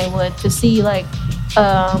guessing they would, to see like,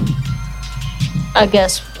 I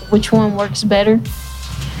guess which one works better?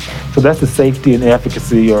 So that's the safety and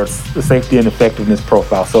efficacy, or the safety and effectiveness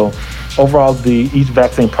profile. So overall, each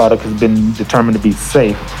vaccine product has been determined to be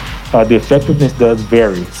safe. The effectiveness does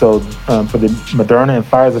vary. So for the Moderna and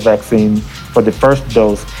Pfizer vaccine, for the first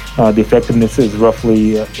dose, the effectiveness is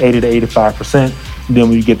roughly 80 to 85%. Then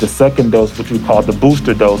when you get the second dose, which we call the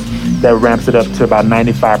booster dose, that ramps it up to about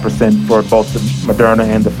 95% for both the Moderna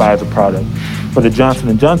and the Pfizer product. For the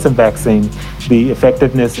Johnson & Johnson vaccine, the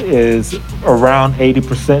effectiveness is around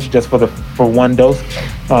 80% just for one dose.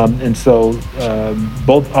 And so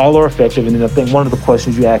all are effective. And then I think one of the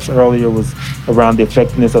questions you asked earlier was around the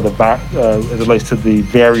effectiveness of the as it relates to the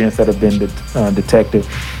variants that have been detected.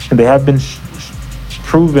 And they have been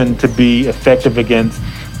proven to be effective against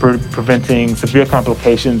preventing severe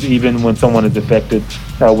complications even when someone is affected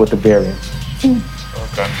with the variants.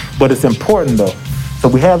 Okay. But it's important though. So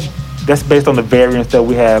that's based on the variants that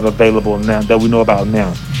we have available now, that we know about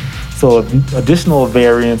now. So if additional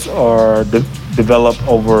variants are developed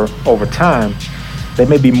over time, they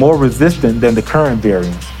may be more resistant than the current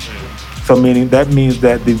variants. So that means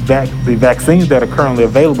that the vaccines that are currently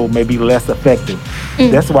available may be less effective.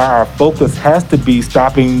 That's why our focus has to be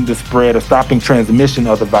stopping the spread or stopping transmission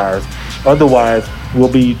of the virus. Otherwise, we'll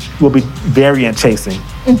be variant chasing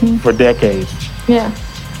for decades. Yeah.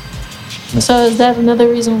 So is that another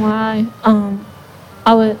reason why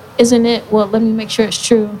isn't it, well, let me make sure it's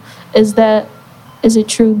true. Is it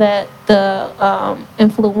true that the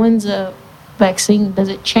influenza vaccine, does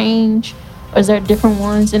it change? Or is there different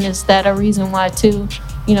ones? And is that a reason why too?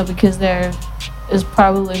 Because there is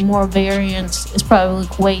probably more variants. It's probably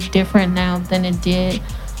way different now than it did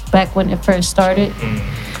back when it first started.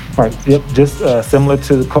 Right. Yep. Just similar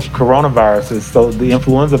to the coronaviruses. So the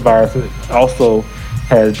influenza virus also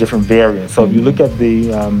has different variants. So if you look at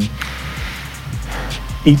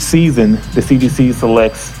each season, the CDC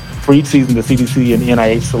selects, for each season, the CDC and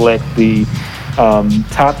NIH select the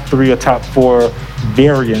top 3 or top 4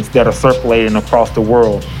 variants that are circulating across the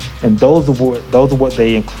world. And those are what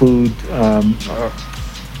they include,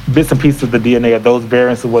 bits and pieces of the DNA of those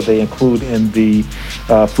variants are what they include in the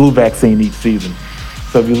flu vaccine each season.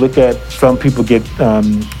 So if you look at, some people get,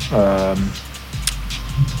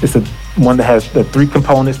 it's one that has the 3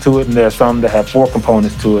 components to it, and there are some that have 4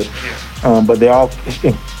 components to it. But they all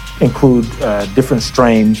include different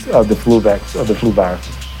strains of the flu virus.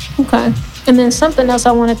 Okay. And then something else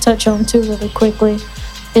I want to touch on too really quickly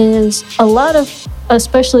is a lot of,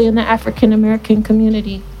 especially in the African American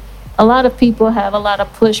community, a lot of people have a lot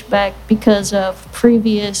of pushback because of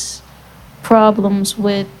previous problems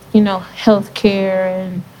with, healthcare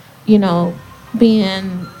and,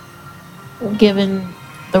 being given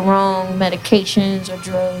the wrong medications or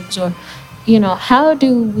drugs, or, how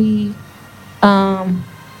do we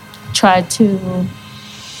try to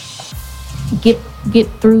get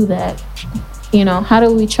through that? How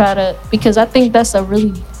do we try to, because I think that's a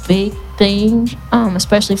really big thing,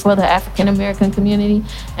 especially for the African American community.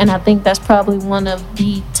 And I think that's probably one of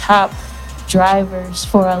the top drivers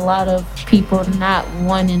for a lot of people not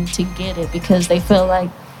wanting to get it, because they feel like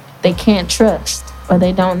they can't trust or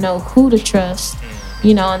they don't know who to trust,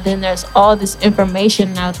 and then there's all this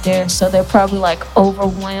information out there. So they're probably like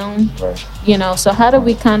overwhelmed, right. So how do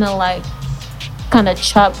we kind of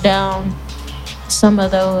chop down some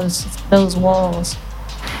of those walls?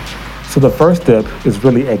 So the first step is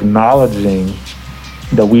really acknowledging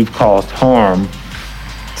that we've caused harm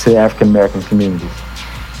to African American communities.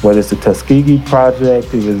 Whether it's the Tuskegee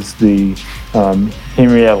Project, it was the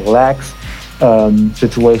Henrietta Lacks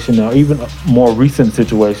situation, or even more recent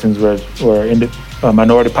situations where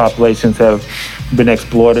minority populations have been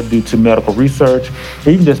exploited due to medical research,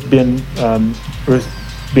 or even just been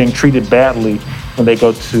being treated badly when they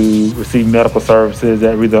go to receive medical services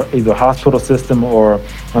at either hospital system or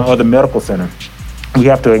other medical center. We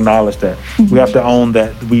have to acknowledge that. We have to own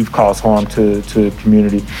that we've caused harm to the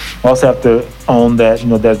community. We also have to own that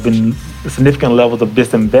there's been significant levels of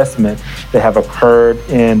disinvestment that have occurred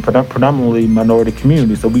in predominantly minority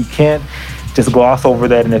communities. So we can't just gloss over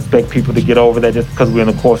that and expect people to get over that just because we're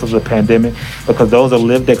in the course of the pandemic, because those are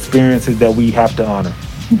lived experiences that we have to honor.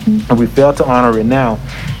 And we fail to honor it now.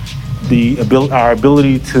 Our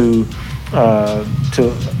ability to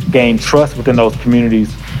gain trust within those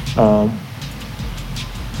communities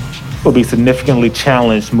will be significantly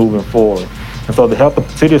challenged moving forward. And so the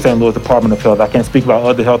City of St. Louis Department of Health, I can't speak about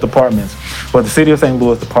other health departments, but the City of St.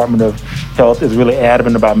 Louis Department of Health is really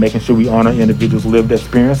adamant about making sure we honor individuals' lived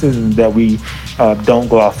experiences and that we don't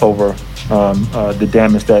gloss over the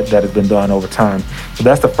damage that has been done over time. So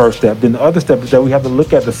that's the first step. Then the other step is that we have to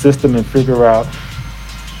look at the system and figure out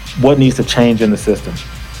what needs to change in the system.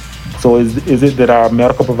 So is it that our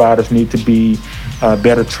medical providers need to be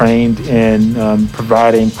better trained in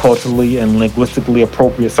providing culturally and linguistically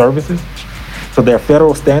appropriate services? So there are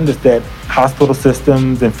federal standards that hospital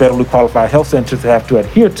systems and federally qualified health centers have to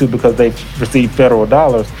adhere to because they've received federal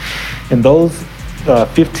dollars. And those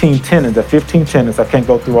 15 tenets, I can't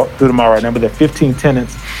go through them all right now, but there are 15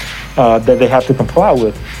 tenets that they have to comply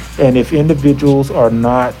with. And if individuals are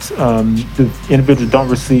not, the individuals don't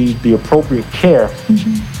receive the appropriate care,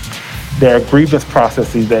 there are grievance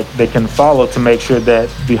processes that they can follow to make sure that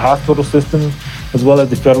the hospital systems, as well as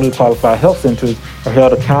the federally qualified health centers, are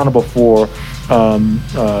held accountable for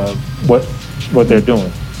what they're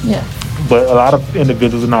doing. Yeah. But a lot of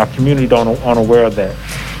individuals in our community aren't aware of that.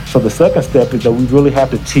 So the second step is that we really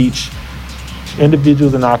have to teach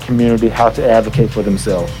individuals in our community how to advocate for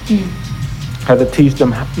themselves. How to teach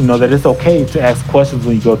them, that it's okay to ask questions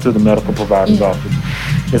when you go to the medical provider's office.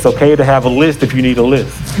 It's okay to have a list if you need a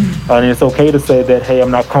list. And it's okay to say that, hey,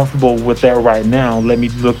 I'm not comfortable with that right now. Let me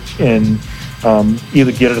look and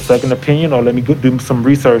either get a second opinion or let me do some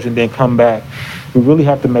research and then come back. We really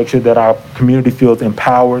have to make sure that our community feels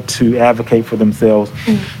empowered to advocate for themselves.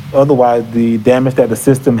 Otherwise, the damage that the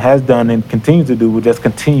system has done and continues to do will just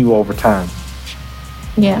continue over time.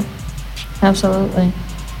 Yeah, absolutely.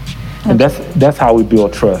 And that's how we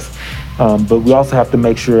build trust. But we also have to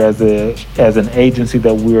make sure as an agency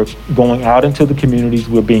that we're going out into the communities,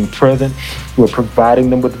 we're being present, we're providing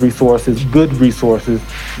them with resources, good resources,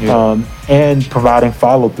 and providing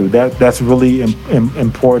follow through. That's really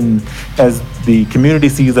important. As the community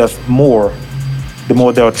sees us more, the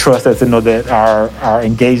more they'll trust us and know that our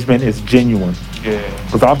engagement is genuine.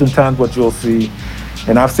 Because oftentimes what you'll see,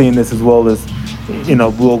 and I've seen this as well, is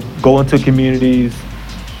we'll go into communities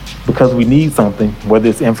because we need something, whether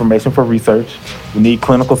it's information for research, we need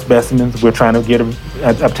clinical specimens, we're trying to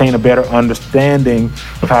obtain a better understanding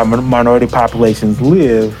of how minority populations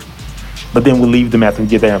live, but then we leave them after we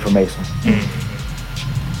get that information.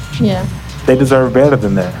 Yeah. They deserve better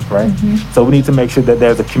than that, right? So we need to make sure that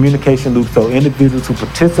there's a communication loop so individuals who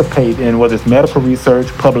participate in whether it's medical research,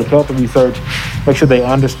 public health research, make sure they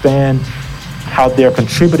understand how they're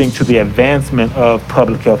contributing to the advancement of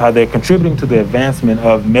public health, how they're contributing to the advancement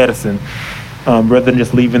of medicine, rather than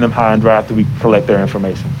just leaving them high and dry after we collect their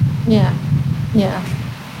information. Yeah,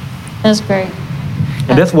 that's great.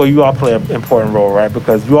 And that's where you all play an important role, right?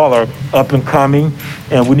 Because you all are up and coming,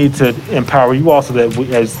 and we need to empower you also that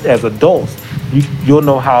as adults, you'll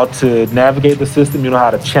know how to navigate the system, you know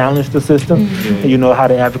how to challenge the system, and you know how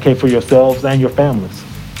to advocate for yourselves and your families.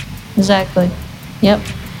 Exactly. Yep.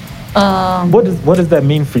 What does that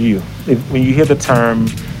mean for you when you hear the term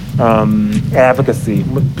advocacy,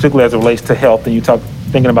 particularly as it relates to health, and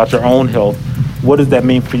thinking about your own health? What does that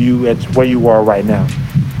mean for you at where you are right now?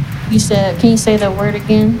 Can you say that word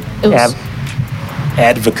again? It was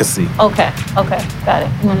advocacy. Okay, got it.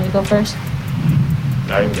 You want me to go first?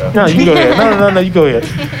 No, you can go. No, you go ahead. No, you go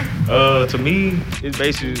ahead. To me, it's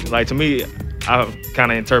basically I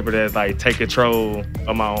kind of interpret it as like take control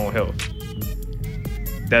of my own health.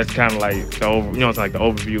 That's kind of like the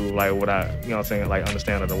overview, like what I, like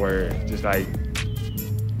understand of the word. Just like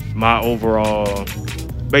my overall,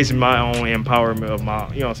 basically my own empowerment of my,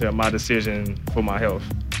 my decision for my health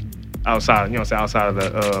outside of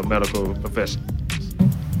the medical profession.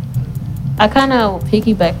 I kind of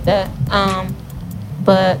piggyback that,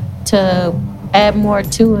 but to add more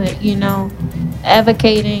to it,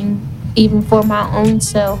 advocating even for my own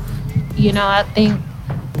self, I think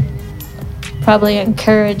probably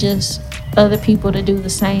encourages other people to do the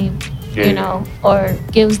same, or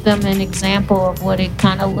gives them an example of what it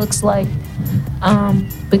kind of looks like.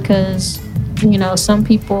 Because, some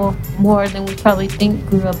people more than we probably think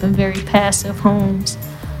grew up in very passive homes,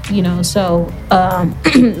 so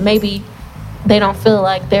maybe they don't feel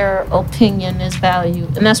like their opinion is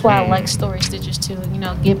valued. And that's why I like Story Stitchers too,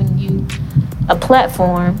 giving you a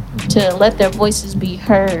platform to let their voices be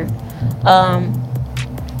heard.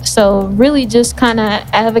 So really just kind of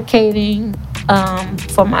advocating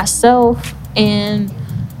for myself and,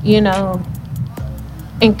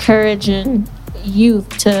 encouraging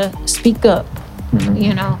youth to speak up,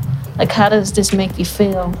 like how does this make you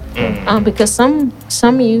feel? Because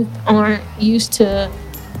some youth aren't used to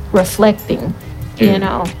reflecting,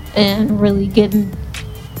 and really getting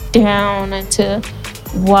down into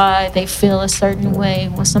why they feel a certain way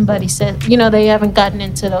when somebody says, they haven't gotten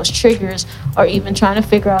into those triggers or even trying to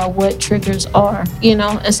figure out what triggers are,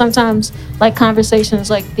 and sometimes like conversations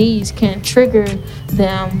like these can trigger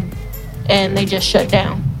them and they just shut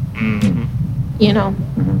down,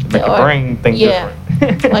 Make the brain think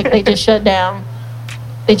different. Like they just shut down,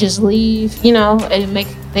 they just leave, and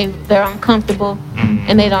they're uncomfortable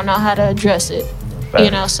and they don't know how to address it.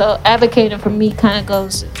 So advocating for me kind of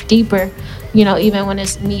goes deeper you know, even when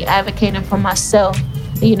it's me advocating for myself,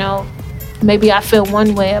 you know, maybe I feel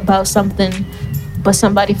one way about something, but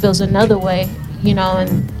somebody feels another way, you know,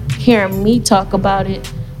 and hearing me talk about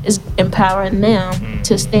it is empowering them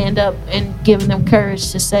to stand up and giving them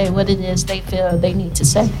courage to say what it is they feel they need to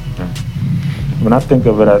say. When I think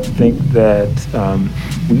of it, I think that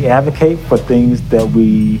we advocate for things that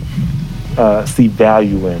we see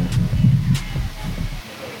value in.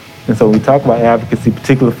 And so when we talk about advocacy,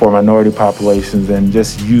 particularly for minority populations and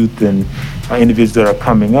just youth and individuals that are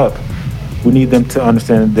coming up, we need them to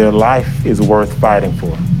understand that their life is worth fighting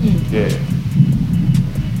for.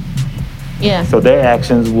 Yeah. So their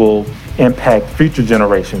actions will impact future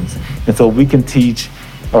generations. And so we can teach,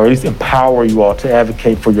 or at least empower you all to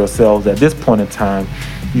advocate for yourselves at this point in time.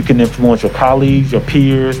 You can influence your colleagues, your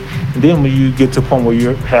peers. And then when you get to a point where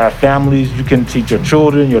you have families, you can teach your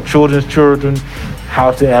children, your children's children, how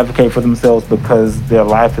to advocate for themselves because their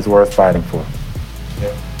life is worth fighting for.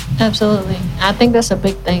 Yeah. Absolutely. I think that's a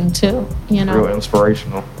big thing too, you know. Real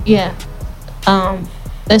inspirational. Yeah.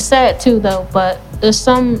 It's sad too though, but there's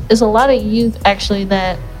a lot of youth actually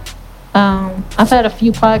that I've had a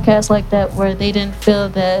few podcasts like that where they didn't feel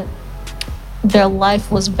that their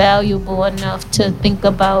life was valuable enough to think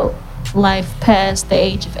about life past the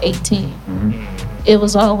age of 18. Mm-hmm. It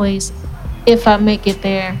was always, if I make it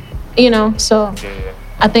there, you know, so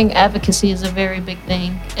I think advocacy is a very big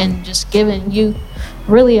thing, and just giving youth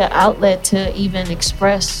really an outlet to even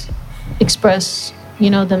express, you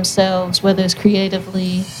know, themselves, whether it's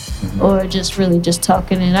creatively or just really just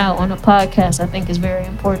talking it out on a podcast, I think is very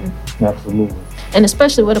important. Absolutely. And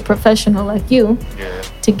especially with a professional like you,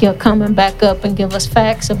 to coming back up and give us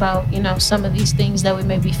facts about, you know, some of these things that we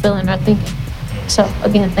may be feeling or thinking. So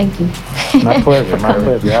again, thank you. My pleasure,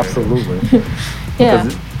 absolutely. Yeah.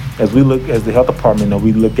 Because as we look, as the health department,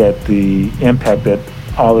 we look at the impact that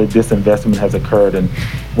all of this investment has occurred. And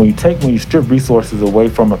when you strip resources away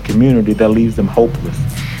from a community, that leaves them hopeless.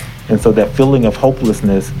 And so that feeling of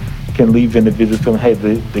hopelessness can leave individuals feeling, hey,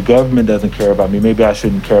 the government doesn't care about me. Maybe I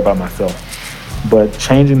shouldn't care about myself. But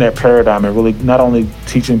changing that paradigm and really not only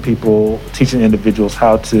teaching individuals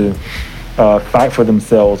how to fight for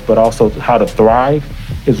themselves, but also how to thrive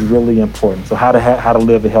is really important. So how to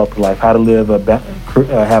live a healthy life, how to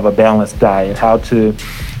have a balanced diet, how to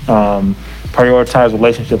prioritize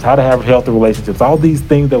relationships, how to have healthy relationships. All these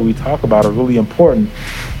things that we talk about are really important,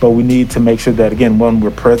 but we need to make sure that, again, one,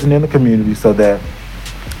 we're present in the community so that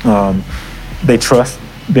they trust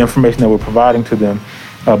the information that we're providing to them,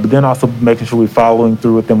 but then also making sure we're following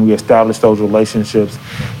through with them, we establish those relationships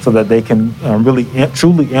so that they can really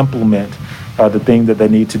truly implement the things that they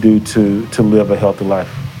need to do to live a healthy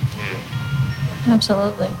life.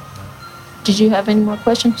 Absolutely. Did you have any more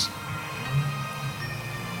questions?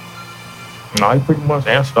 No, you pretty much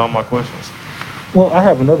answered all my questions. Well, I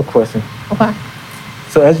have another question. Okay.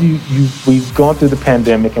 So as we've gone through the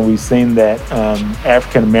pandemic and we've seen that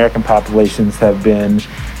African American populations have been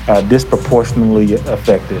disproportionately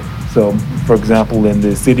affected. So, for example, in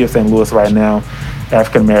the city of St. Louis right now,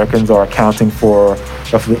 African Americans are accounting for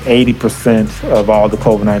roughly 80% of all the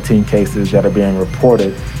COVID-19 cases that are being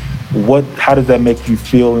reported. How does that make you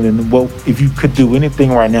feel? And if you could do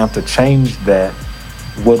anything right now to change that,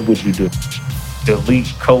 what would you do? Delete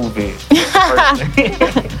COVID.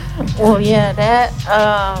 Well, yeah, that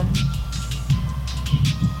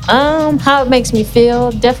how it makes me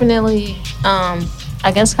feel, definitely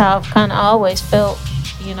I guess how I've kind of always felt,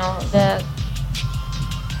 you know, that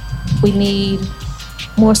we need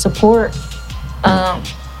more support,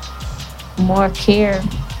 more care,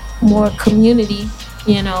 more community,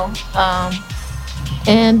 you know,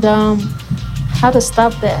 and how to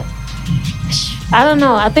stop that. I don't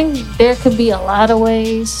know. I think there could be a lot of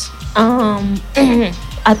ways.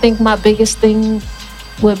 I think my biggest thing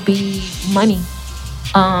would be money,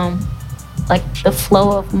 like the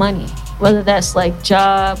flow of money, whether that's like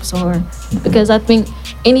jobs or, because I think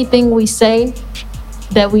anything we say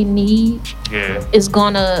that we need is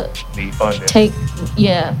gonna need funding. Take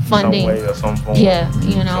funding. Some way or some form. Yeah,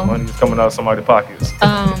 you know. Some money's coming out of somebody's pockets.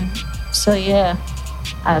 So yeah,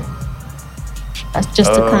 that's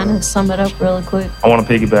just to kind of sum it up really quick. I want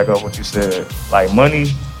to piggyback off what you said. Like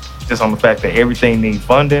money, just on the fact that everything needs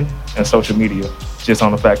funding, and social media, just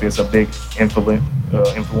on the fact that it's a big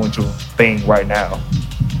influential thing right now.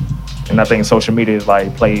 And I think social media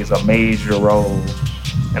plays a major role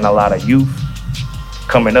in a lot of youth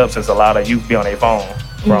coming up, since a lot of youth be on their phone,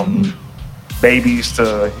 from babies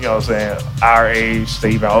to, you know what I'm saying, our age to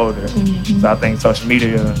even older. So I think social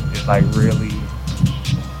media is really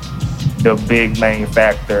the big main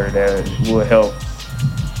factor that will help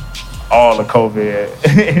all of COVID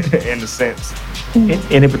in a sense.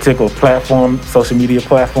 Any particular platform, social media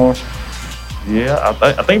platform? Yeah,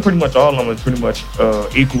 I think pretty much all of them is pretty much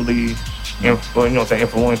equally,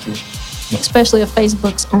 influential. Especially if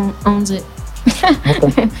Facebook owns it.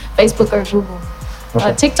 Facebook or Google.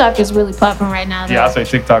 Okay. TikTok is really popping right now. Yeah, I say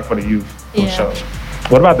TikTok for the youth. For sure.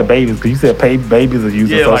 What about the babies? Because you said babies are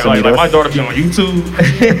using social media. Like my daughter be on YouTube,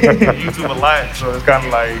 YouTube a lot. So it's kind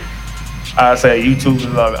of like I say YouTube is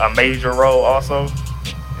a major role also.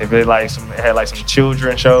 If it had some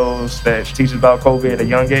children shows that teach about COVID at a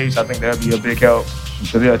young age, I think that'd be a big help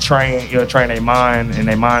because it'll train their mind and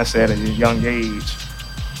their mindset at a young age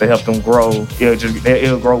to help them grow.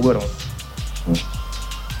 It'll grow with them.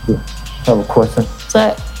 Yeah. I have a question.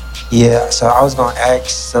 Yeah, so I was gonna ask,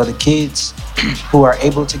 so the kids who are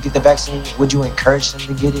able to get the vaccine, would you encourage them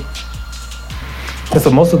to get it? Yeah, so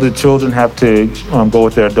most of the children have to go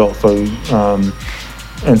with their adults. So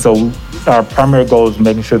our primary goal is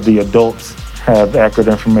making sure the adults have accurate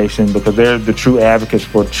information because they're the true advocates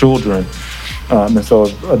for children. And so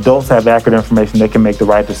if adults have accurate information, they can make the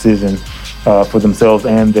right decision for themselves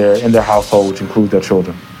and in their household, which includes their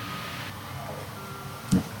children.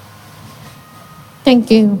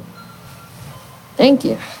 Thank you. Thank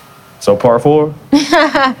you. So part 4?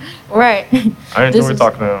 Right. I enjoyed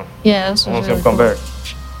talking to him. Yeah, I want to see him come back.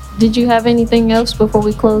 Did you have anything else before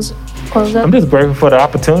we close up? I'm just grateful for the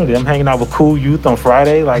opportunity. I'm hanging out with cool youth on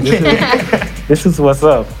Friday. Like this is what's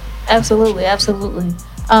up. Absolutely.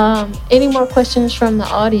 Any more questions from the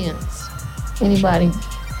audience? Anybody?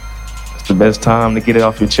 It's the best time to get it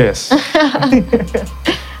off your chest.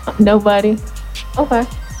 Nobody? Okay.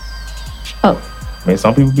 Oh. I mean,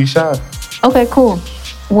 some people be shy. Okay, cool.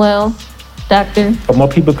 Well, Doctor. But more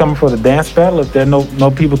people coming for the dance battle. If there are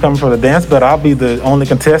no people coming for the dance battle, I'll be the only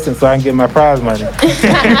contestant so I can get my prize money.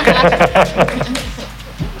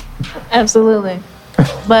 Absolutely.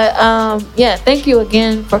 But thank you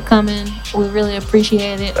again for coming. We really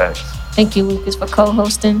appreciate it. Thanks. Thank you, Lucas, for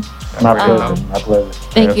co-hosting. My pleasure.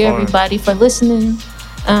 Thank you, everybody, for listening.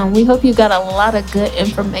 We hope you got a lot of good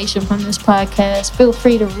information from this podcast. Feel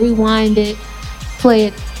free to rewind it, play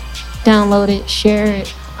it, download it, share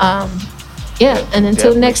it. And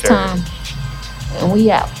until next time, and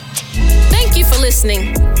we out. Thank you for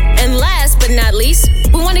listening. And last but not least,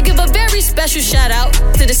 we want to give a very special shout out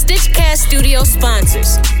to the Stitchcast Studio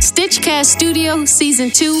sponsors. Stitchcast Studio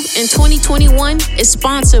Season 2 in 2021 is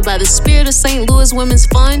sponsored by the Spirit of St. Louis Women's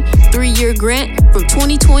Fund 3-year grant from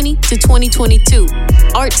 2020 to 2022,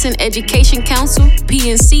 Arts and Education Council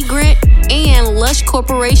PNC grant, and Lush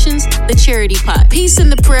Corporation's The Charity Pot. Peace in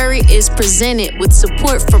the Prairie is presented with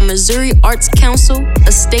support from Missouri Arts Council,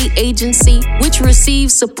 a state agency which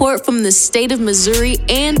receives support from the state of Missouri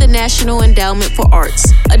and the National Endowment for Arts.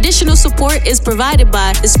 Additional support is provided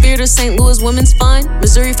by the Spirit of St. Louis Women's Fund,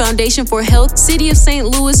 Missouri Foundation for Health, City of St.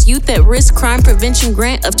 Louis Youth at Risk Crime Prevention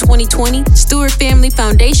Grant of 2020, Stewart Family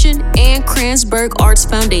Foundation, and Kranzberg Arts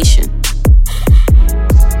Foundation.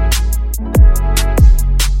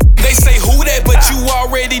 They say who that, but you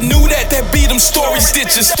already knew that. That be them story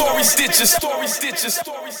stitches.